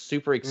are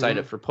super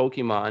excited for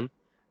Pokemon,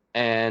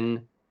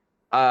 and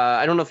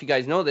I don't know if you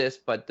guys know this,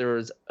 but there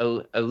was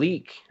a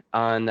leak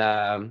on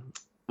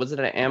was it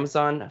an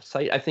Amazon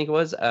site? I think it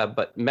was.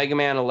 But Mega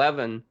Man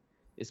 11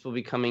 is supposed to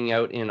be coming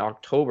out in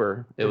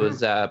October. It was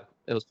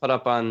put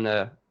up on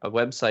a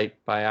website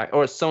by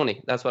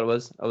Sony. That's what it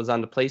was. I was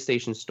on the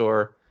PlayStation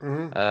Store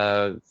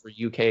for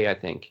UK, I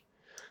think.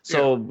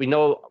 So we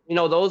know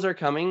those are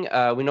coming.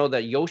 We know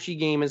that Yoshi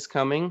game is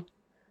coming.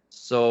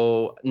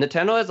 So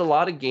Nintendo has a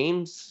lot of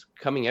games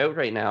coming out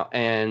right now,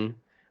 and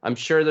I'm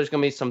sure there's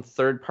going to be some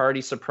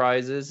third-party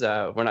surprises.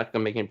 We're not going to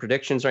make any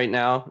predictions right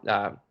now.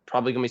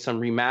 Probably going to be some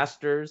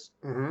remasters.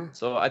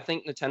 So I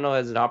think Nintendo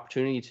has an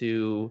opportunity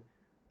to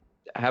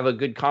have a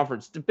good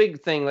conference. The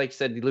big thing, like I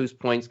said, you lose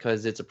points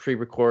because it's a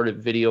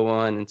pre-recorded video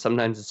one, and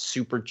sometimes it's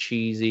super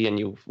cheesy, and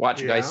you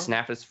watch a guy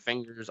snap his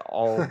fingers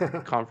all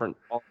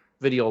all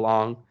video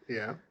long.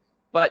 Yeah.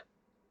 But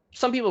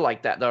some people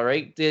like that though,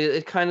 right?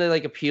 It kind of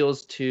like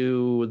appeals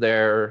to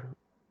their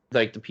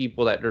like the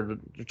people that they're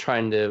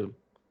trying to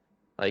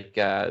like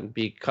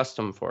be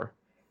custom for.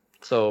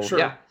 So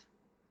yeah.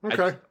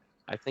 Okay.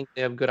 I think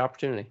they have a good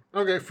opportunity.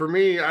 Okay, for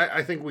me,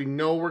 I think we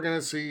know we're going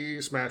to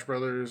see Smash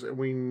Brothers, and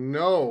we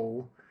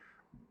know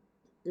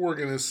we're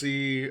going to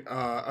see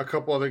a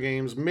couple other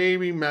games,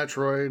 maybe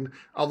Metroid,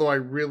 although I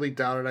really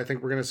doubt it. I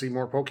think we're going to see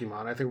more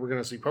Pokemon. I think we're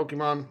going to see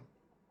Pokemon,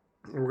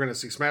 we're going to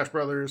see Smash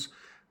Brothers,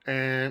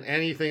 and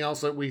anything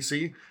else that we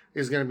see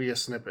is going to be a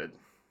snippet.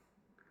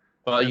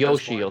 Well,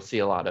 Yoshi you'll see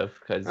a lot of,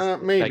 because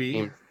maybe. that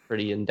game's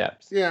pretty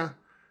in-depth. Yeah.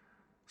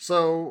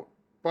 So,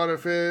 but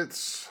if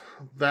it's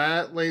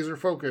that laser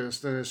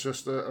focused and it's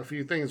just a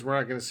few things, we're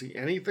not going to see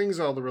anything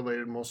Zelda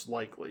related, most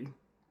likely,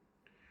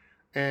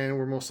 and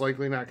we're most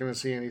likely not going to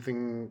see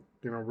anything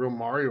real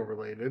Mario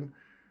related.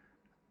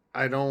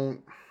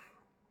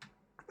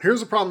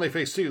 Here's the problem they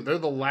face too. They're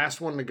the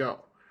last one to go,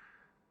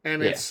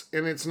 and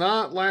it's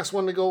not last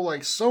one to go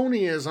like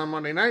Sony is on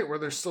Monday night, where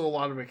there's still a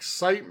lot of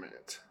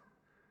excitement.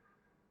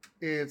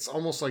 It's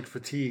almost like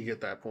fatigue at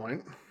that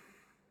point,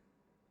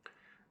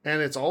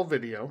 and it's all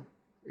video.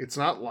 It's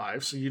not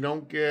live, so you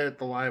don't get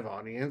the live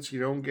audience. You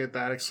don't get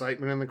that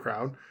excitement in the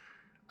crowd.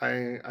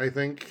 I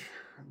think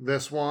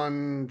this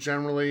one,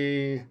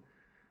 generally,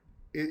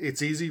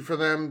 it's easy for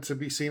them to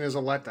be seen as a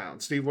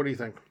letdown. Steve, what do you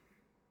think?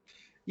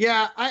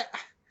 Yeah,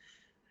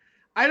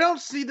 I don't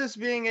see this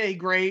being a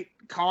great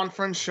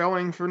conference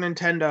showing for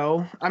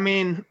Nintendo. I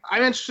mean,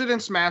 I'm interested in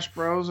Smash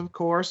Bros, of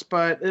course,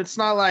 but it's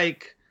not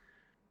like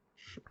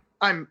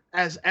I'm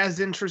as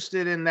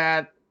interested in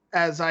that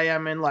as I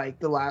am in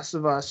like The Last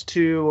of Us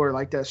 2 or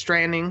like the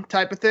Stranding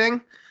type of thing.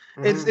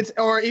 It's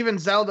or even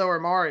Zelda or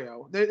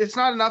Mario. It's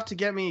not enough to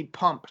get me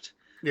pumped.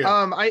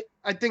 Yeah. I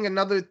think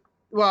another.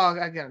 Well,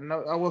 again,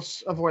 no, I will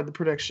avoid the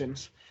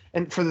predictions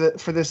and for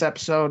this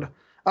episode.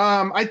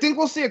 I think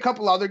we'll see a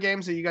couple other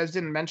games that you guys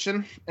didn't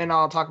mention, and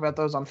I'll talk about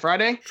those on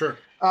Friday. Sure.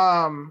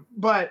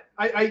 But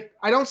I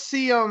don't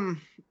see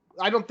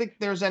I don't think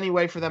there's any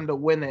way for them to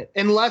win it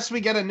unless we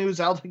get a new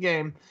Zelda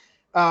game.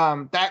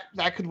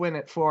 That could win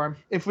it for him.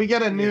 If we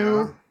get a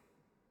new,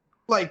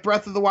 like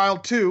Breath of the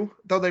Wild 2,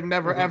 though they've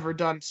never ever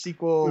done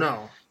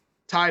sequel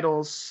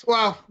titles.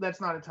 Well, that's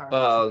not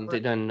entirely true,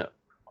 they've done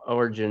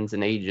Origins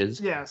and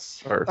Ages.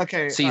 Yes. Or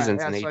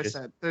Seasons and Ages. That's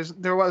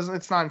what I said.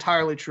 It's not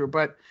entirely true,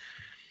 but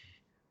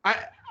I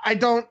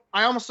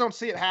almost don't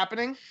see it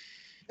happening.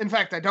 In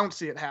fact, I don't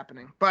see it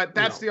happening. But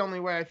that's the only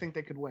way I think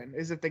they could win,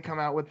 is if they come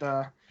out with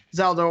the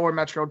Zelda or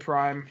Metroid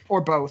Prime or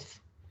both.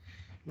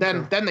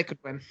 Then they could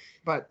win.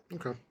 But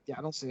yeah,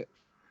 I don't see it.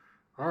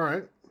 All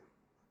right.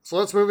 So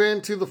let's move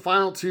into the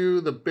final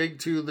two, the big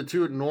two, the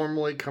two it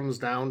normally comes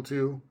down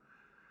to.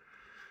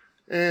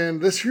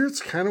 And this year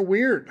it's kind of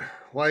weird.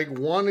 Like,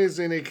 one is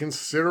in a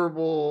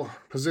considerable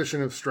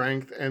position of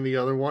strength, and the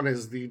other one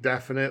is the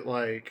definite,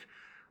 like,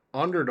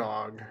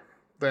 underdog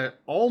that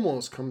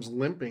almost comes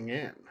limping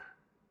in.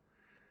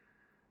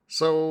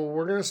 So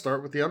we're going to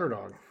start with the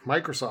underdog,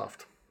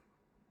 Microsoft.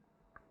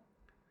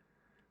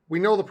 We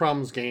know the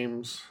problem's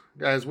games.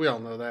 Guys, we all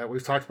know that.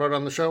 We've talked about it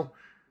on the show.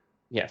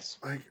 Yes.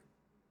 Like,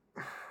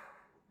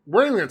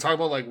 we're not even going to talk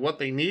about like what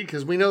they need,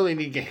 because we know they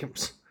need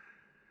games.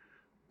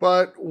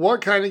 But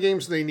what kind of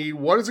games do they need?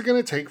 What is it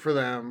going to take for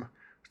them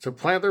to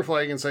plant their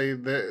flag and say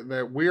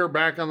that we are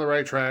back on the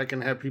right track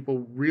and have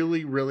people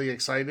really, really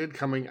excited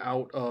coming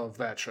out of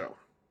that show?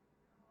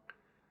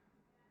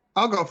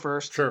 I'll go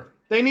first. Sure.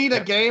 They need a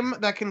game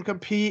that can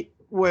compete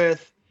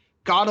with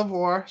God of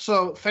War.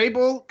 So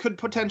Fable could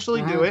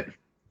potentially do it.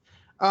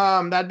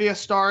 That'd be a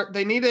start.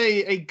 They need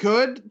a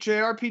good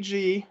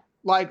JRPG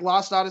like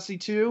Lost Odyssey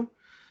 2,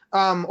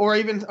 or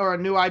a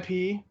new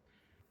IP.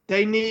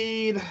 They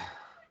need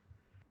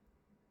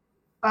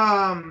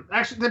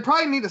actually they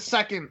probably need a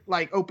second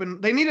like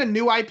open. They need a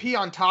new IP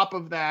on top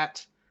of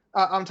that,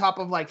 on top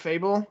of like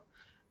Fable.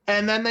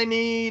 and then they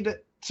need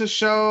to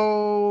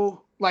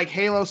show like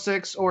Halo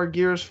 6 or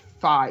Gears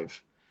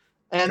 5.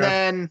 And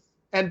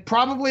then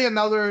probably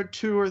another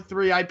 2 or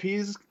 3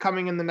 IPs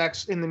coming in the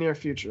near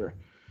future.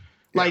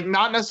 Yeah. Like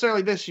not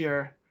necessarily this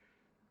year,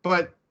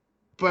 but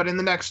in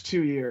the next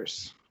 2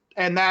 years.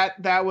 And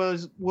that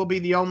will be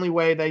the only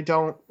way they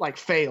don't like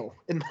fail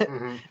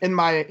in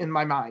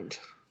my mind,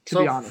 to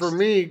be honest. For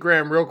me,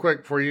 Graham, real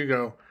quick before you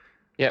go.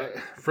 Yeah.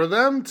 For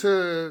them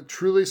to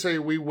truly say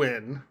we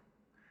win,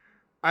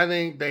 I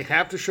think they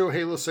have to show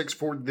Halo 6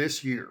 for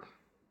this year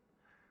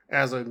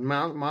as a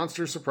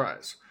monster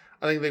surprise.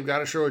 I think they've got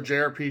to show a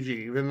JRPG,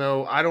 even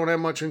though I don't have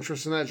much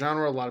interest in that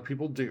genre. A lot of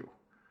people do.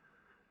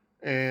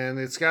 And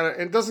it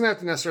doesn't have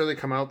to necessarily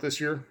come out this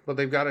year, but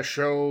they've got to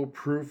show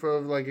proof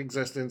of like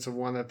existence of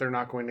one that they're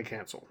not going to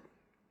cancel.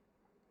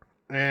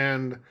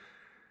 And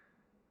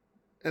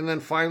then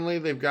finally,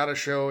 they've got to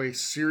show a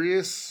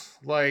serious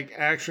like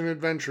action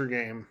adventure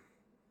game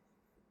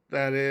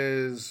that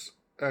is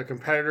a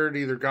competitor to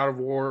either God of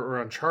War or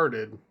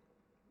Uncharted.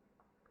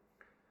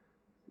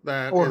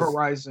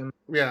 Horizon.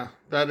 Yeah,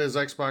 that is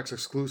Xbox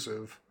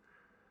exclusive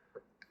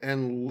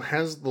and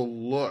has the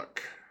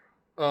look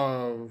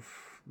of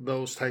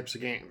those types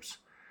of games.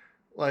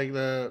 Like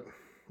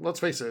let's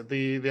face it,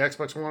 the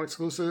Xbox One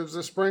exclusives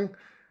this spring,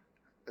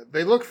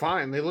 they look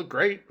fine. They look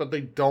great, but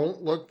they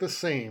don't look the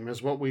same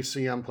as what we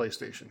see on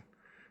PlayStation.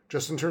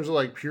 Just in terms of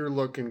like pure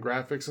look and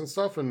graphics and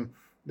stuff. And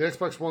the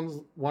Xbox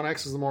One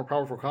X is the more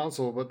powerful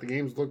console, but the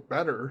games look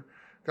better.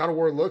 God of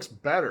War looks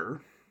better,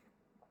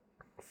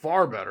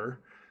 far better,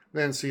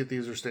 than Sea of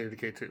Thieves or State of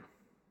Decay 2.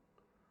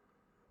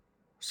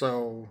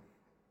 So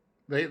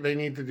they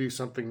need to do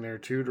something there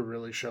too to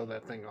really show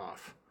that thing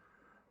off.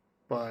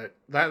 But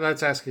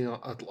that's asking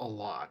a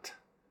lot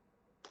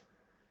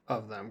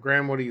of them.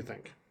 Graham, what do you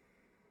think?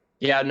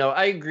 Yeah, no,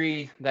 I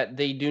agree that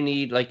they do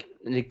need like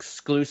an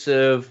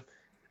exclusive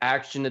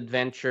action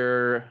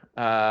adventure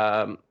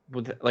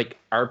with like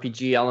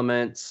RPG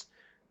elements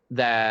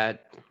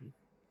that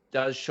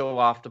does show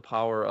off the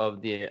power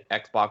of the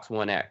Xbox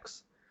One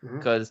X.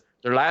 Because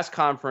their last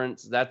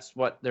conference, that's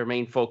what their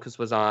main focus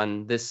was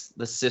on. The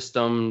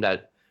system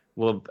that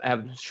will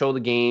show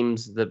the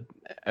games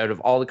out of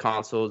all the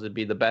consoles. It'd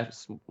be the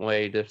best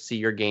way to see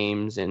your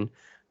games in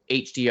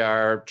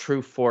HDR,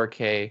 true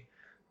 4K.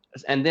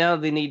 And now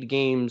they need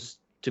games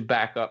to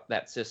back up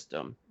that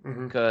system.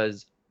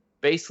 Because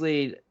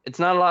basically, it's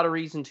not a lot of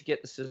reason to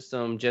get the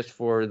system just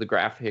for the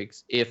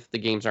graphics if the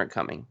games aren't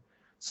coming.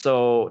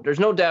 So there's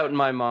no doubt in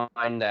my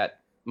mind that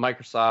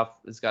Microsoft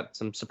has got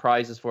some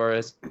surprises for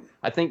us.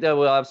 I think that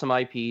we'll have some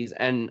IPs,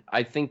 and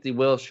I think they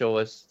will show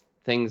us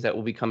things that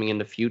will be coming in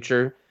the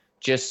future,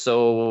 just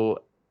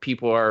so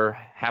people are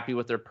happy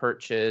with their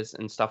purchase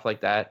and stuff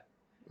like that.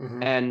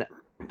 And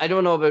I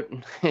don't know about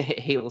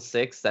Halo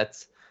 6.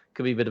 That's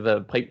could be a bit of a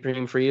pipe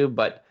dream for you,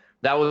 but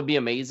that would be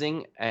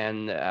amazing.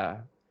 And I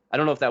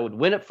don't know if that would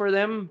win it for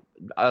them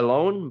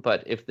alone,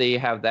 but if they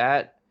have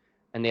that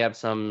and they have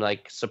some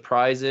like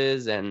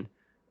surprises and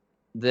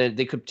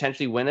they could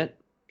potentially win it.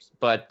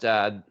 But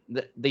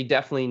they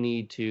definitely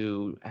need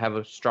to have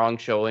a strong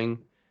showing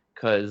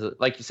because,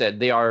 like you said,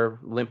 they are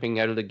limping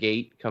out of the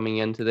gate coming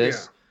into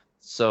this. Yeah.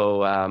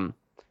 So,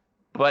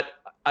 but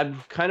I'm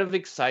kind of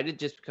excited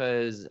just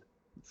because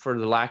for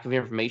the lack of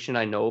information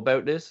I know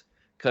about this,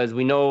 because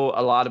we know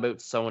a lot about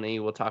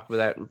Sony. We'll talk about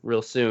that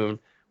real soon.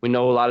 We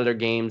know a lot of their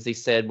games. They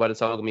said what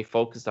it's all going to be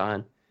focused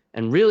on.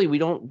 And really, we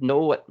don't know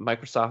what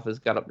Microsoft has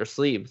got up their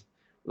sleeves.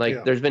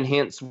 Like, there's been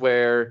hints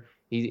where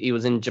he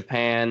was in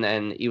Japan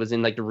and he was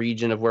in like the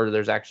region of where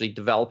there's actually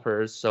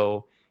developers.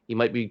 So he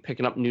might be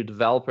picking up new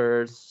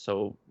developers.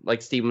 So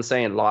like Steven was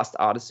saying, Lost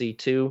Odyssey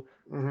 2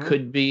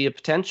 could be a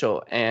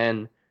potential.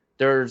 And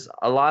there's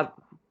a lot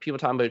of people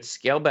talking about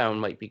Scalebound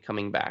might be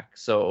coming back.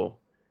 So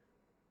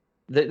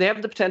they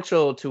have the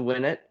potential to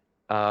win it.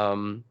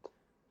 But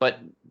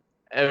out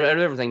of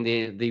everything,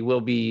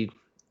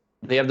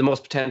 they have the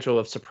most potential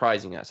of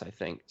surprising us, I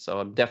think.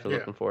 So I'm definitely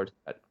looking forward to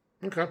that.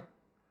 Okay.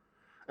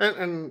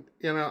 And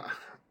you know,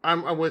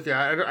 I'm with you.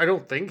 I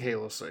don't think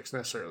Halo 6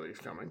 necessarily is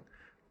coming,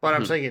 but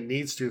I'm saying it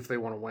needs to if they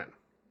want to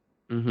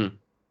win.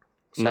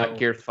 So, not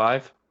Gears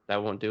 5?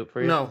 That won't do it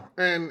for you? No,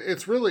 and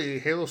it's really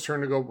Halo's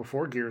turn to go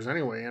before Gears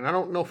anyway, and I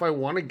don't know if I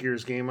want a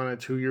Gears game on a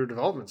 2-year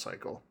development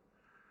cycle.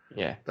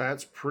 Yeah.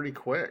 That's pretty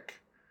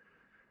quick.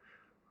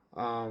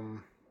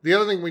 The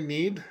other thing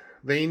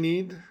they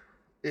need,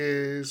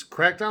 is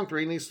Crackdown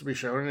 3 needs to be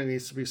shown, and it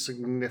needs to be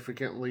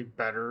significantly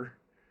better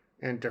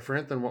and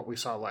different than what we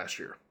saw last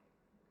year.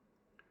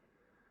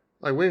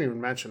 Like, we didn't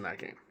even mention that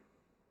game.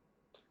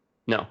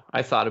 No,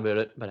 I thought about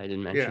it, but I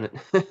didn't mention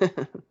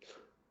it.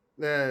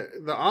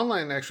 The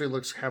online actually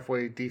looks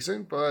halfway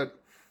decent, but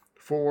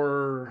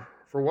for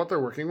what they're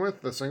working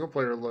with, the single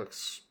player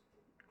looks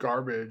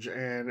garbage,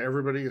 and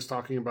everybody is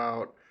talking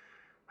about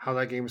how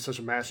that game is such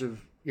a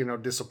massive,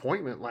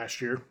 disappointment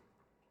last year.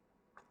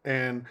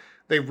 And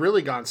they've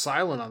really gone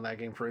silent on that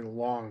game for a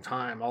long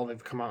time. All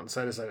they've come out and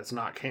said is that it's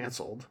not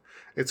canceled.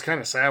 It's kind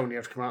of sad when you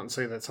have to come out and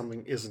say that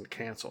something isn't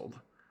canceled.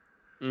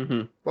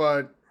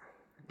 But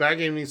That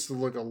game needs to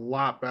look a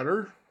lot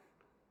better.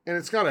 And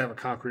it's got to have a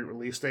concrete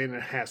release date, and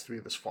it has to be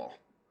this fall.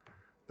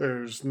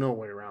 There's no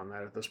way around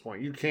that at this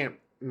point. You can't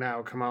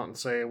now come out and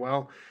say,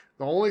 well,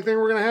 the only thing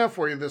we're going to have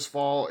for you this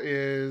fall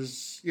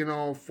is,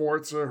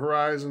 Forza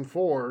Horizon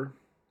 4.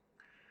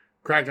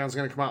 Crackdown's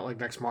going to come out like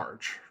next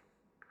March.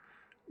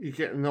 You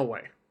can't, no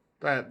way.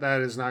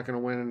 That is not going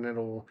to win, and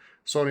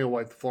Sony will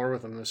wipe the floor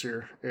with them this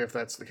year if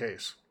that's the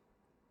case.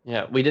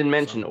 Yeah, we didn't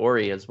mention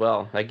Ori as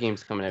well. That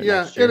game's coming out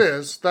next year. Yeah, it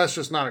is. That's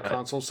just not a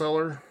console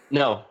seller.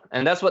 No,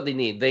 and that's what they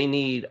need. They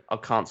need a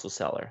console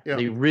seller. Yeah.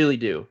 They really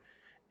do.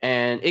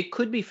 And it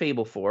could be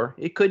Fable 4.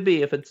 It could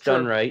be if it's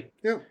done right.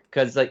 Yeah.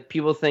 Because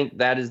people think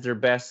that is their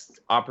best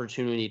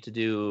opportunity to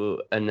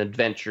do an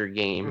adventure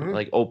game,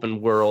 like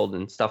open world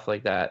and stuff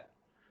like that.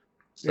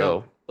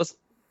 So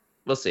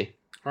we'll see.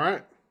 All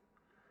right.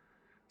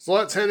 So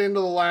let's head into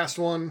the last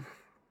one.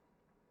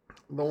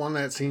 The one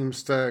that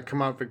seems to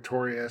come out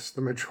victorious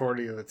the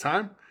majority of the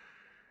time.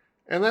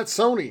 And that's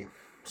Sony.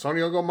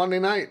 Sony will go Monday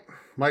night.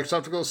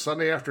 Microsoft will go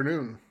Sunday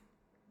afternoon.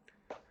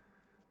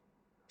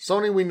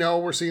 Sony, we know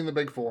we're seeing the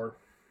big four.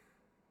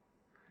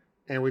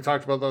 And we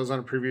talked about those on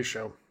a previous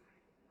show.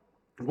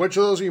 Which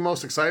of those are you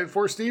most excited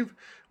for, Steve?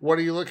 What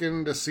are you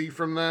looking to see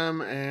from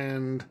them?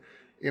 And,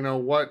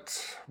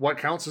 what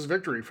counts as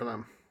victory for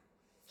them?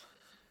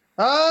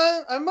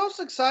 I'm most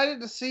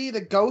excited to see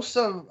the Ghost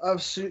of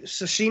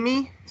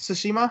Tsushima.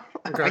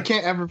 Okay. I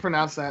can't ever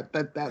pronounce that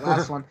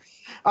last one.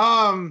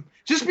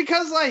 Just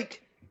because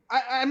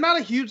I'm not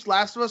a huge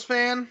Last of Us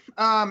fan,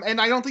 and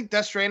I don't think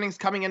Death Stranding's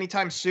coming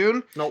anytime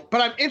soon. Nope.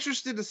 But I'm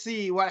interested to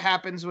see what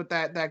happens with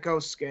that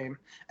Ghost game.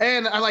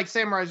 And I like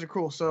samurais are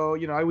cool, so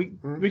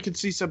we could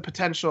see some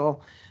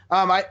potential.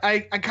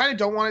 I kind of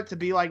don't want it to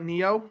be like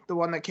Neo, the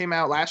one that came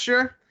out last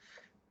year.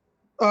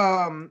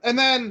 And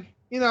then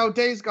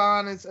Days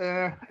Gone is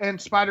and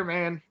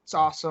Spider-Man, it's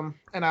awesome,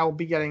 and I will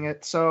be getting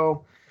it.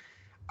 So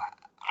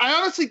I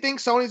honestly think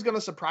Sony's going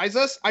to surprise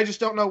us. I just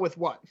don't know with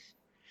what.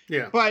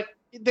 Yeah. But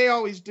they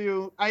always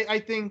do. I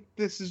think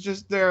this is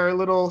just their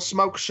little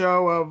smoke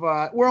show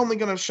of we're only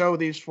going to show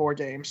these 4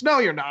 games. No,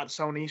 you're not,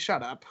 Sony.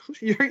 Shut up.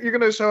 You're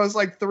going to show us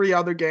 3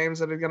 other games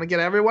that are going to get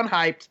everyone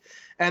hyped,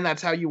 and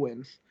that's how you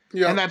win.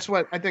 Yeah. And that's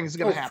what I think is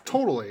going to happen.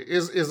 Totally.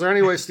 Is there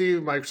any way,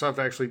 Steve, Microsoft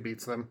actually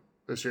beats them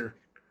this year?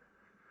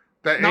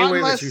 Any way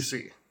that you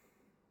see?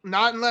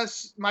 Not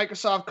unless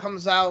Microsoft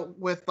comes out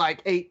with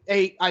 8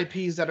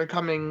 IPs that are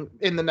coming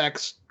in the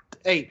next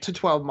 8 to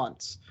 12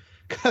 months.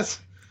 Because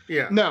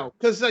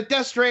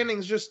Death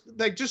Stranding's just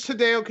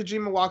Hideo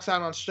Kojima walks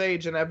out on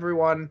stage and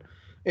everyone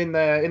in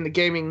the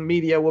gaming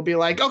media will be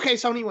like, okay,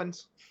 Sony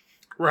wins.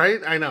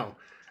 Right, I know.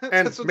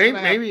 And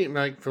maybe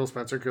Phil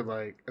Spencer could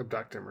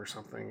abduct him or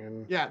something.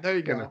 And yeah, there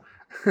you go.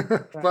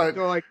 But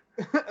go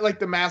like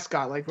the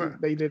mascot,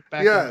 they did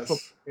back. Yes,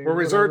 in the we'll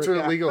resort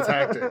to illegal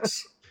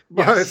tactics.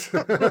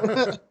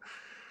 But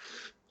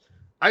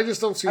I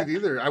just don't see it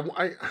either.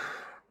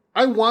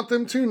 I want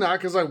them to, not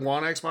because I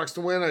want Xbox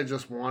to win. I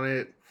just want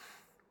it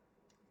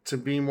to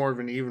be more of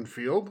an even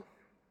field.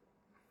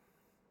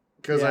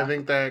 Because I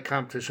think that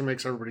competition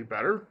makes everybody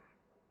better.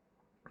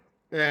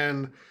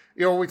 And,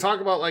 when we talk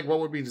about what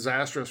would be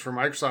disastrous for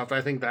Microsoft,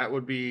 I think that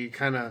would be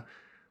kind of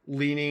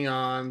leaning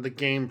on the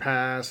Game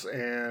Pass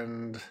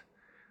and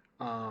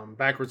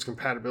backwards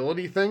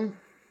compatibility thing.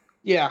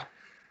 Yeah.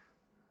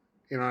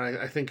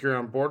 I think you're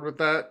on board with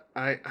that.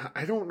 I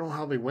don't know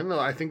how they win, though.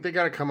 I think they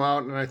got to come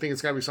out, and I think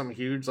it's got to be something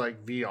huge,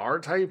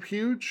 VR type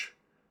huge.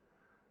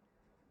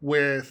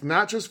 With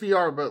not just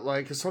VR, but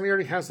because Sony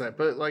already has that,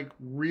 but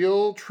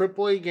real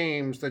AAA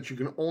games that you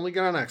can only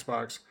get on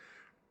Xbox.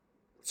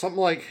 Something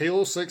like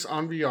Halo 6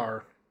 on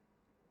VR.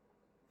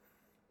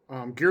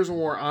 Gears of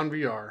War on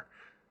VR.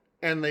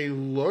 And they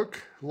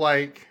look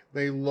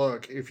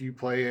if you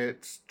play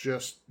it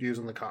just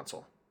using the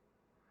console.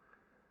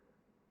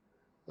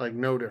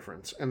 No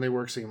difference. And they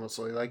work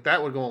seamlessly.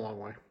 That would go a long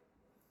way.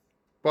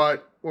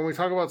 But when we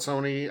talk about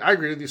Sony, I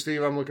agree with you,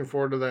 Steve. I'm looking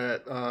forward to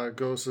that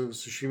Ghost of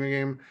Tsushima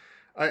game.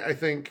 I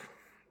think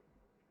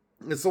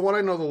it's the one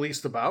I know the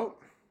least about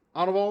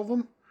out of all of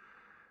them.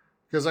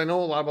 Because I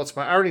know a lot about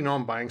I already know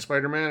I'm buying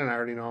Spider-Man, and I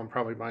already know I'm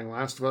probably buying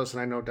Last of Us,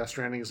 and I know Death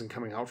Stranding isn't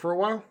coming out for a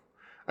while.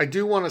 I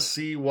do want to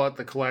see what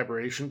the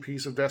collaboration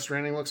piece of Death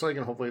Stranding looks like,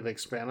 and hopefully they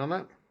expand on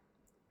that.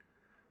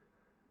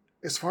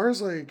 As far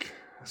as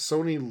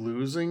Sony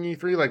losing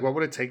E3, what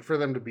would it take for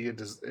them to be a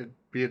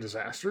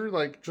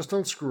disaster? Just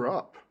don't screw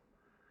up.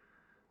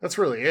 That's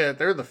really it.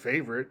 They're the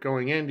favorite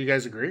going in. Do you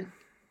guys agree?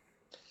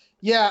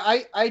 Yeah,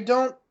 I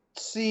don't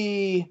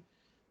see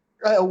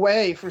a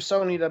way for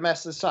Sony to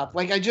mess this up.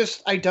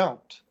 I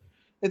don't.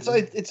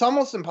 It's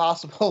almost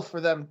impossible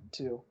for them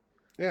to.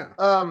 Yeah.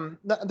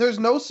 There's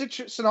no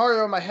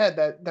scenario in my head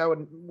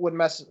that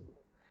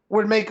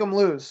would make them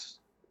lose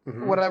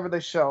whatever they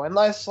show,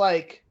 unless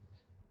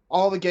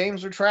all the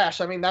games are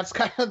trash. I mean, that's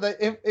kind of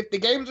if the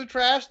games are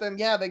trash, then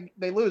yeah,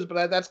 they lose.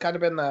 But that's kind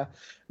of been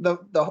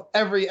the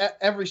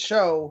every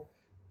show.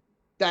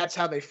 That's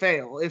how they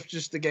fail. If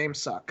just the games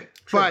suck.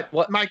 Sure.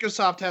 But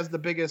Microsoft has the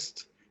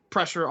biggest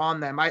pressure on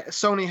them.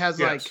 Sony has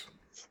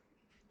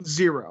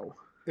 0.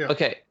 Yeah.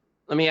 Okay,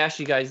 let me ask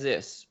you guys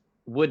this.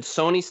 Would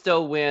Sony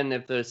still win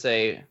if they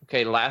say,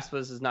 okay, Last of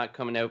Us is not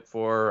coming out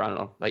for, I don't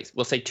know, like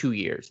we'll say 2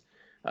 years.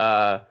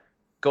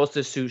 Ghost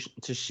of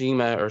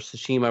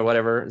Tsushima or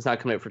whatever is not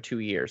coming out for 2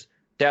 years.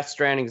 Death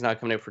Stranding is not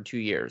coming out for 2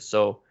 years.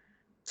 So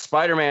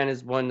Spider-Man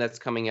is one that's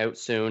coming out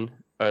soon,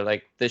 or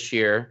like this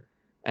year.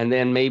 And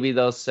then maybe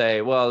they'll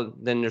say, well,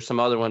 then there's some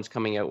other ones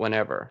coming out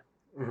whenever.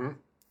 Mm-hmm.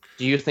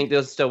 Do you think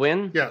they'll still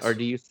win? Yes. Or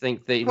do you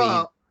think they Well,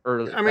 need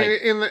early? I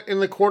mean, in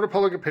the court of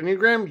public opinion,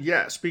 Graham,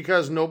 yes,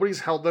 because nobody's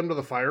held them to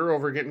the fire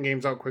over getting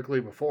games out quickly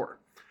before.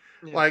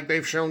 Yeah. Like,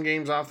 they've shown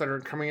games off that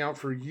are coming out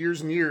for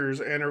years and years,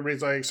 and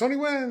everybody's like, Sony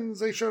wins!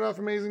 They showed off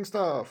amazing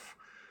stuff.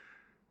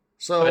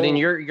 So, But in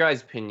your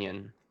guys'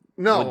 opinion,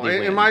 no, would they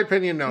in win? my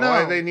opinion, no.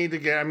 No. They need to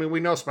get, I mean, we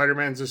know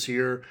Spider-Man's this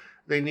year.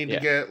 They need to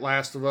get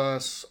Last of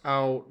Us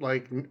out,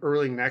 like,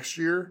 early next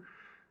year,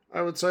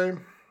 I would say.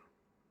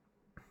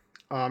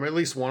 At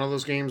least one of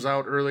those games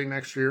out early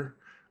next year.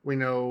 We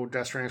know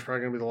Death Stranding's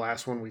probably going to be the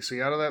last one we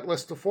see out of that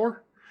list of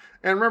 4.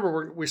 And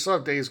remember, we still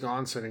have Days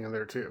Gone sitting in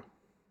there, too,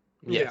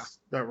 yes.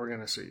 that we're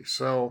going to see.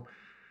 So,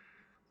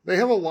 they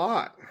have a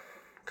lot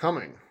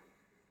coming.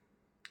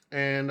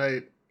 And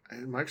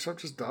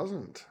Microsoft just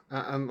doesn't.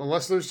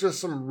 Unless there's just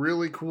some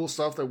really cool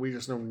stuff that we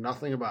just know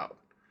nothing about.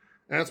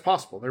 And it's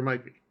possible. There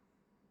might be.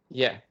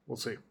 Yeah. We'll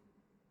see.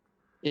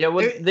 Yeah,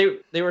 well,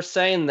 they were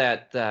saying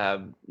that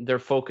their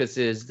focus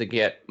is to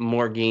get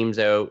more games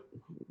out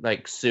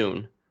like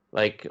soon,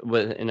 like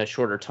in a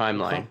shorter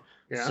timeline.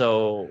 Yeah.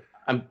 So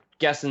I'm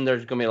guessing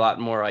there's going to be a lot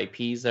more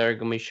IPs that are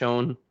going to be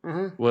shown.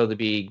 Mm-hmm. Will there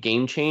be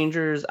game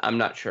changers? I'm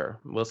not sure.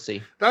 We'll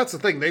see. That's the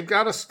thing. They've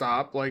got to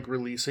stop like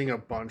releasing a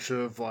bunch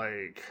of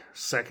like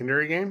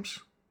secondary games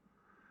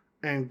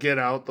and get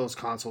out those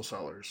console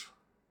sellers.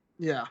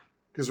 Yeah.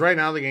 Because right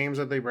now the games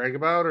that they brag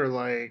about are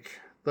like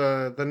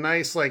the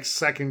nice like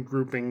second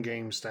grouping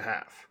games to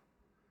have.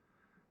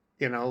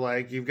 You know,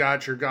 like you've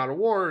got your God of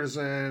Wars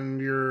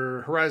and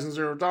your Horizon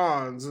Zero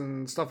Dawns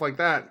and stuff like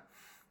that.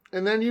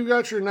 And then you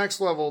got your next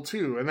level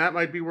too. And that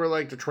might be where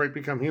like Detroit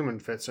Become Human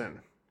fits in.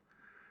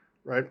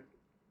 Right?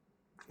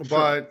 Sure.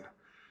 But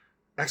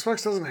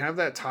Xbox doesn't have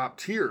that top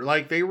tier.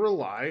 Like they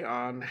rely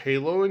on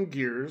Halo and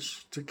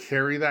Gears to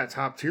carry that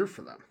top tier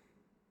for them.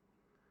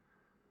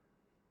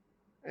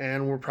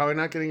 And we're probably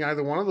not getting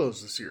either one of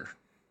those this year.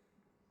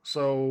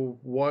 So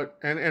what,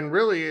 and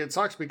really it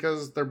sucks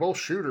because they're both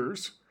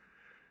shooters.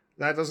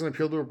 That doesn't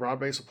appeal to a broad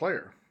base of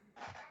player.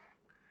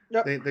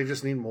 Yep. They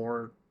just need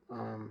more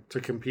to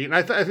compete. And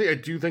I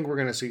do think we're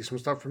going to see some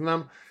stuff from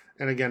them.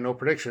 And again, no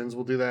predictions.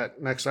 We'll do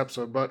that next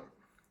episode. But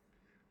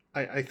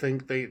I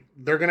think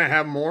they're going to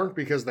have more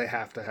because they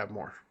have to have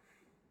more.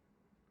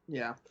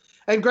 Yeah.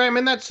 And Graham,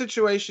 in that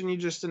situation you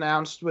just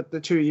announced with the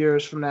 2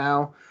 years from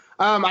now,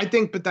 I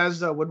think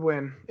Bethesda would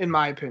win, in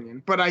my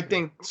opinion. But I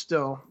think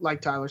still,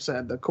 like Tyler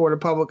said, the court of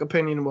public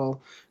opinion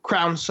will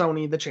crown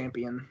Sony the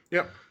champion.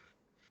 Yep.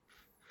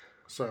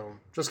 So,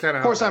 just kind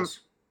of... Of course,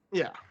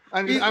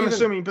 I'm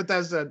assuming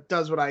Bethesda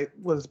does what I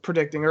was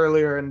predicting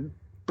earlier and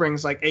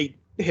brings like 8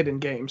 hidden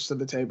games to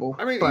the table.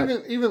 I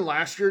mean, even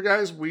last year,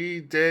 guys, we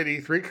did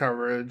E3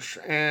 coverage,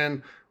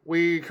 and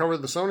we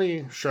covered the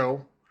Sony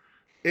show.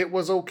 It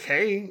was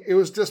okay. It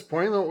was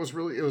disappointing though.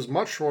 It was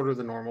much shorter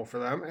than normal for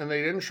them, and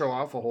they didn't show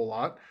off a whole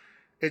lot.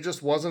 It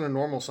just wasn't a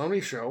normal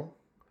Sony show.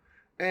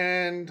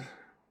 And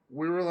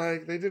we were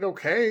like, they did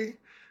okay.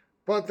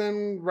 But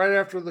then right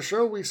after the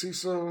show, we see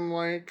some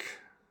like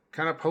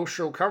kind of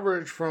post-show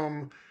coverage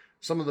from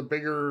some of the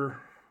bigger,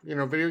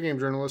 video game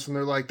journalists, and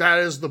they're like, that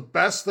is the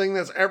best thing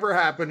that's ever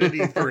happened at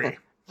E3.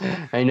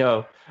 I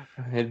know.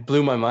 It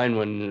blew my mind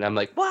when I'm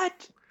like,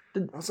 what?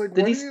 I was like,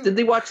 did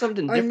they watch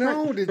something different? I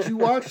know. Did you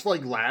watch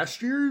like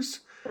last year's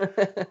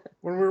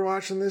when we were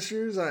watching this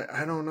year's?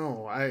 I don't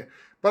know.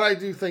 But I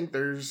do think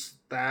there's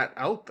that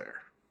out there.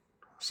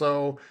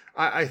 So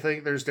I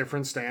think there's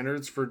different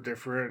standards for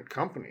different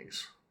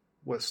companies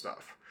with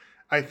stuff.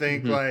 I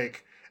think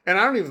and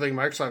I don't even think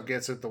Microsoft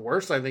gets it the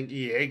worst. I think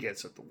EA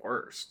gets it the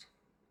worst.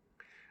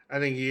 I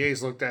think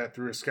EA's looked at it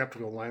through a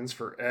skeptical lens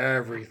for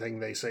everything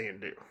they say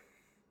and do.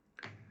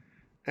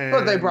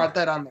 But they brought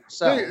that on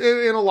themselves.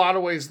 In a lot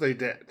of ways, they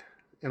did.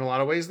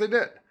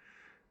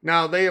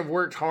 Now, they have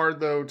worked hard,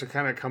 though, to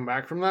kind of come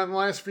back from that in the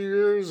last few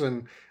years.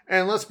 And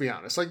let's be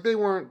honest, like, they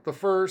weren't the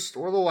first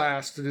or the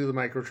last to do the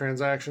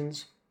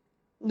microtransactions.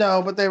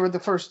 No, but they were the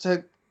first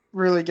to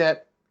really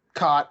get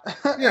caught.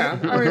 Yeah,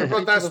 I mean,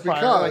 but that's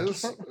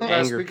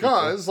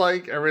because,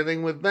 like,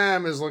 everything with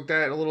them is looked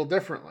at a little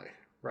differently,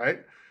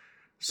 right?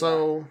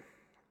 So,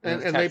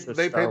 and they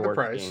paid the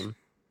price. Game.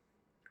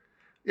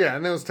 Yeah,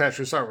 and it was attached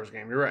to a Star Wars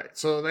game. You're right.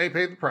 So they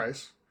paid the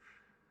price.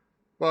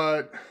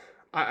 But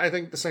I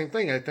think the same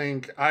thing. I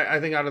think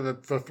out of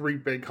the 3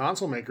 big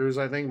console makers,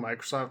 I think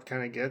Microsoft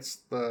kind of gets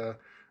the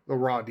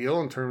raw deal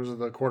in terms of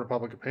the court of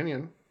public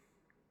opinion.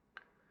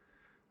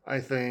 I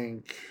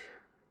think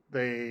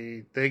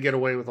they get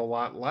away with a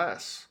lot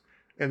less,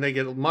 and they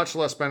get much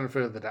less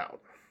benefit of the doubt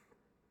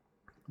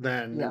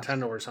than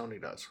Nintendo or Sony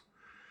does.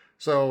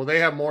 So they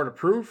have more to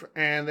prove,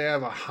 and they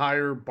have a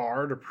higher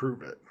bar to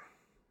prove it.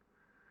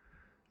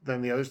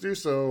 than the others do.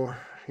 So,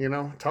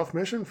 tough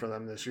mission for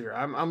them this year.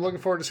 I'm looking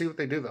forward to see what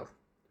they do, though.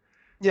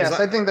 Yes,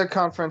 I think their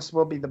conference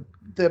will be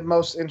the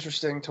most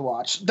interesting to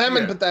watch. Them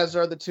and Bethesda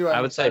are the two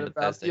I would say excited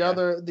about.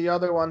 Bethesda, The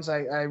other ones I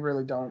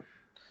really don't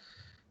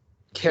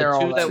care The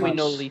all two that we much.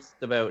 know least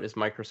about is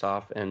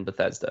Microsoft and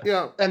Bethesda.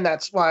 Yeah. And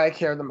that's why I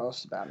care the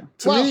most about them.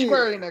 To me-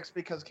 Square Enix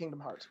because Kingdom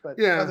Hearts, but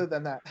other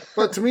than that.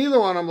 But to me, the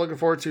one I'm looking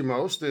forward to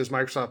most is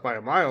Microsoft by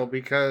a mile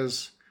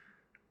because,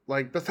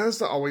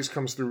 Bethesda always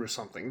comes through with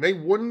something. They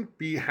wouldn't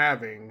be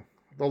having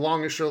the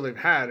longest show they've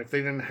had if they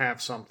didn't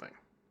have something.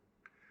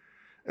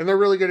 And they're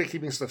really good at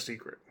keeping stuff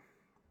secret.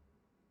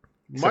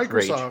 Except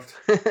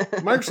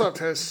Microsoft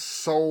has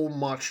so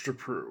much to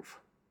prove.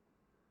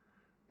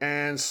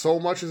 And so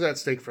much is at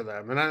stake for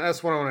them. And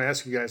that's what I want to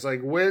ask you guys.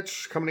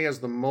 Which company has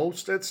the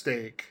most at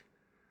stake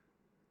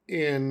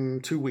in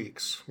 2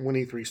 weeks when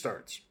E3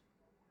 starts?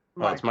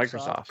 Well, it's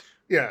Microsoft.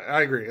 Yeah,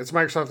 I agree. It's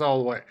Microsoft all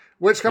the way.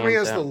 Which company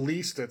has Hands the down.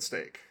 least at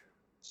stake?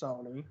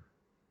 Sony.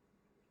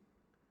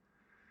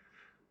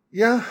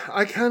 Yeah,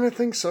 I kind of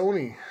think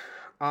Sony.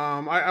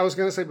 I was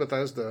going to say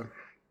Bethesda,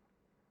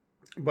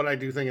 but I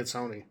do think it's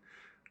Sony.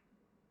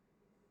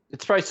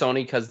 It's probably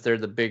Sony because they're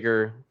the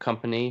bigger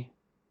company,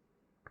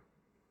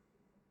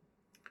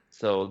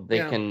 so they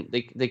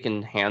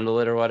can handle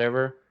it or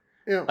whatever.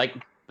 Yeah,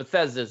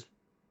 Bethesda's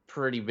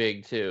pretty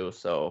big too,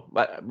 so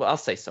but I'll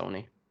say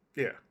Sony.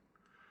 yeah,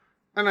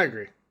 and I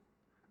agree.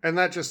 And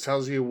that just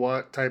tells you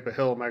what type of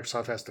hill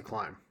Microsoft has to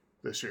climb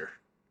this year.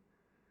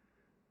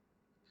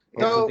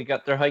 So- They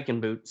got their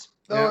hiking boots.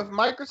 So Yeah. if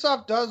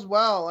Microsoft does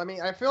well, I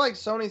mean, I feel like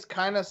Sony's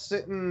kind of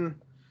sitting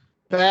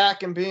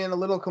back and being a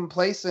little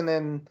complacent,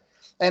 and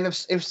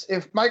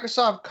if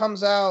Microsoft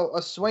comes out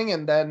a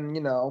swinging, then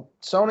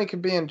Sony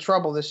could be in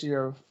trouble this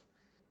year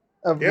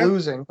of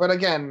losing. But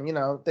again,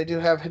 they do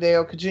have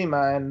Hideo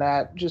Kojima, and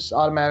that just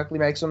automatically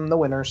makes them the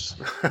winners.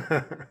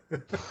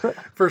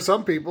 For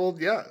some people,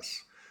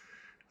 yes.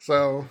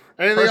 So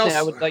anything Personally, else?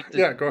 I would like to,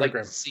 go ahead,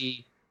 Graham. to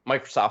see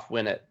Microsoft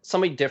win it.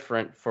 Somebody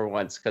different for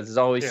once, because it's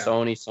always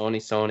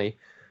Sony.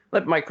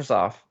 Let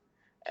Microsoft.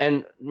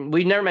 And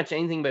we never mentioned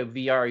anything about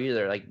VR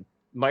either.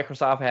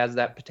 Microsoft has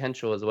that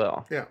potential as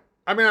well. Yeah.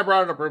 I mean, I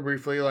brought it up real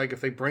briefly. If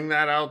they bring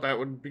that out, that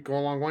would go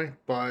a long way.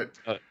 But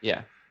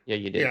Yeah,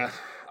 you did. yeah,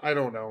 I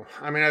don't know.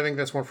 I mean, I think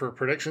that's one for a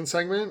prediction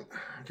segment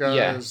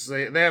because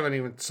they haven't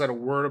even said a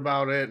word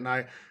about it, and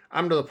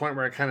I'm to the point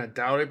where I kind of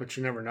doubt it, but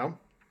you never know.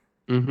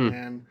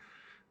 Mm-hmm.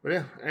 But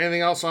yeah,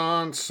 anything else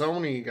on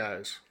Sony,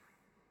 guys?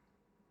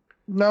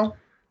 No.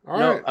 All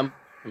No, right,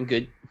 I'm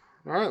good.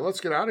 all right, let's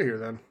get out of here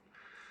then.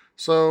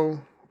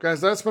 So,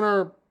 guys, that's been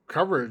our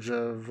coverage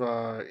of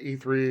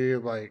E3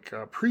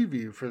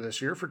 preview for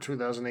this year for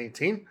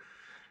 2018.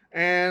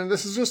 And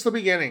this is just the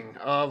beginning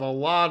of a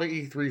lot of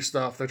E3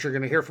 stuff that you're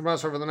going to hear from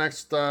us over the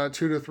next 2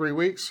 to 3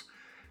 weeks.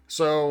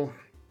 So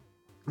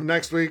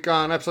next week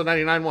on episode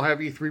 99, we'll have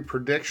E3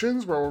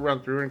 predictions where we'll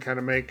run through and kind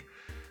of make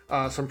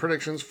some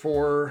predictions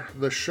for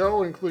the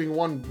show, including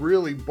one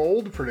really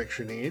bold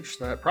prediction each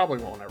that probably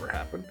won't ever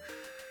happen.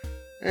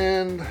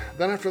 And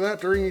then after that,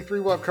 during E3,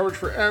 we'll have coverage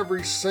for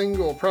every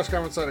single press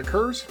conference that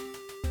occurs.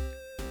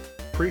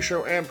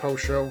 Pre-show and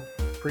post-show.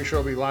 Pre-show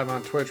will be live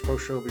on Twitch.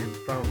 Post-show will be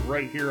found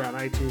right here on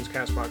iTunes,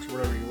 CastBox,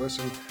 wherever you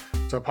listen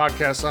to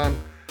podcasts on.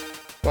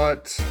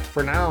 But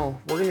for now,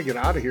 we're going to get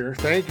out of here.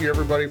 Thank you,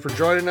 everybody, for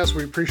joining us.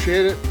 We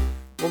appreciate it.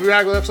 We'll be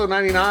back with episode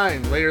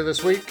 99 later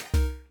this week.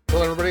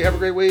 Till everybody have a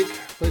great week.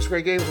 Play some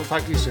great games. We'll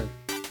talk to you soon.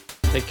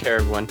 Take care,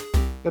 everyone.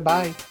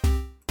 Goodbye.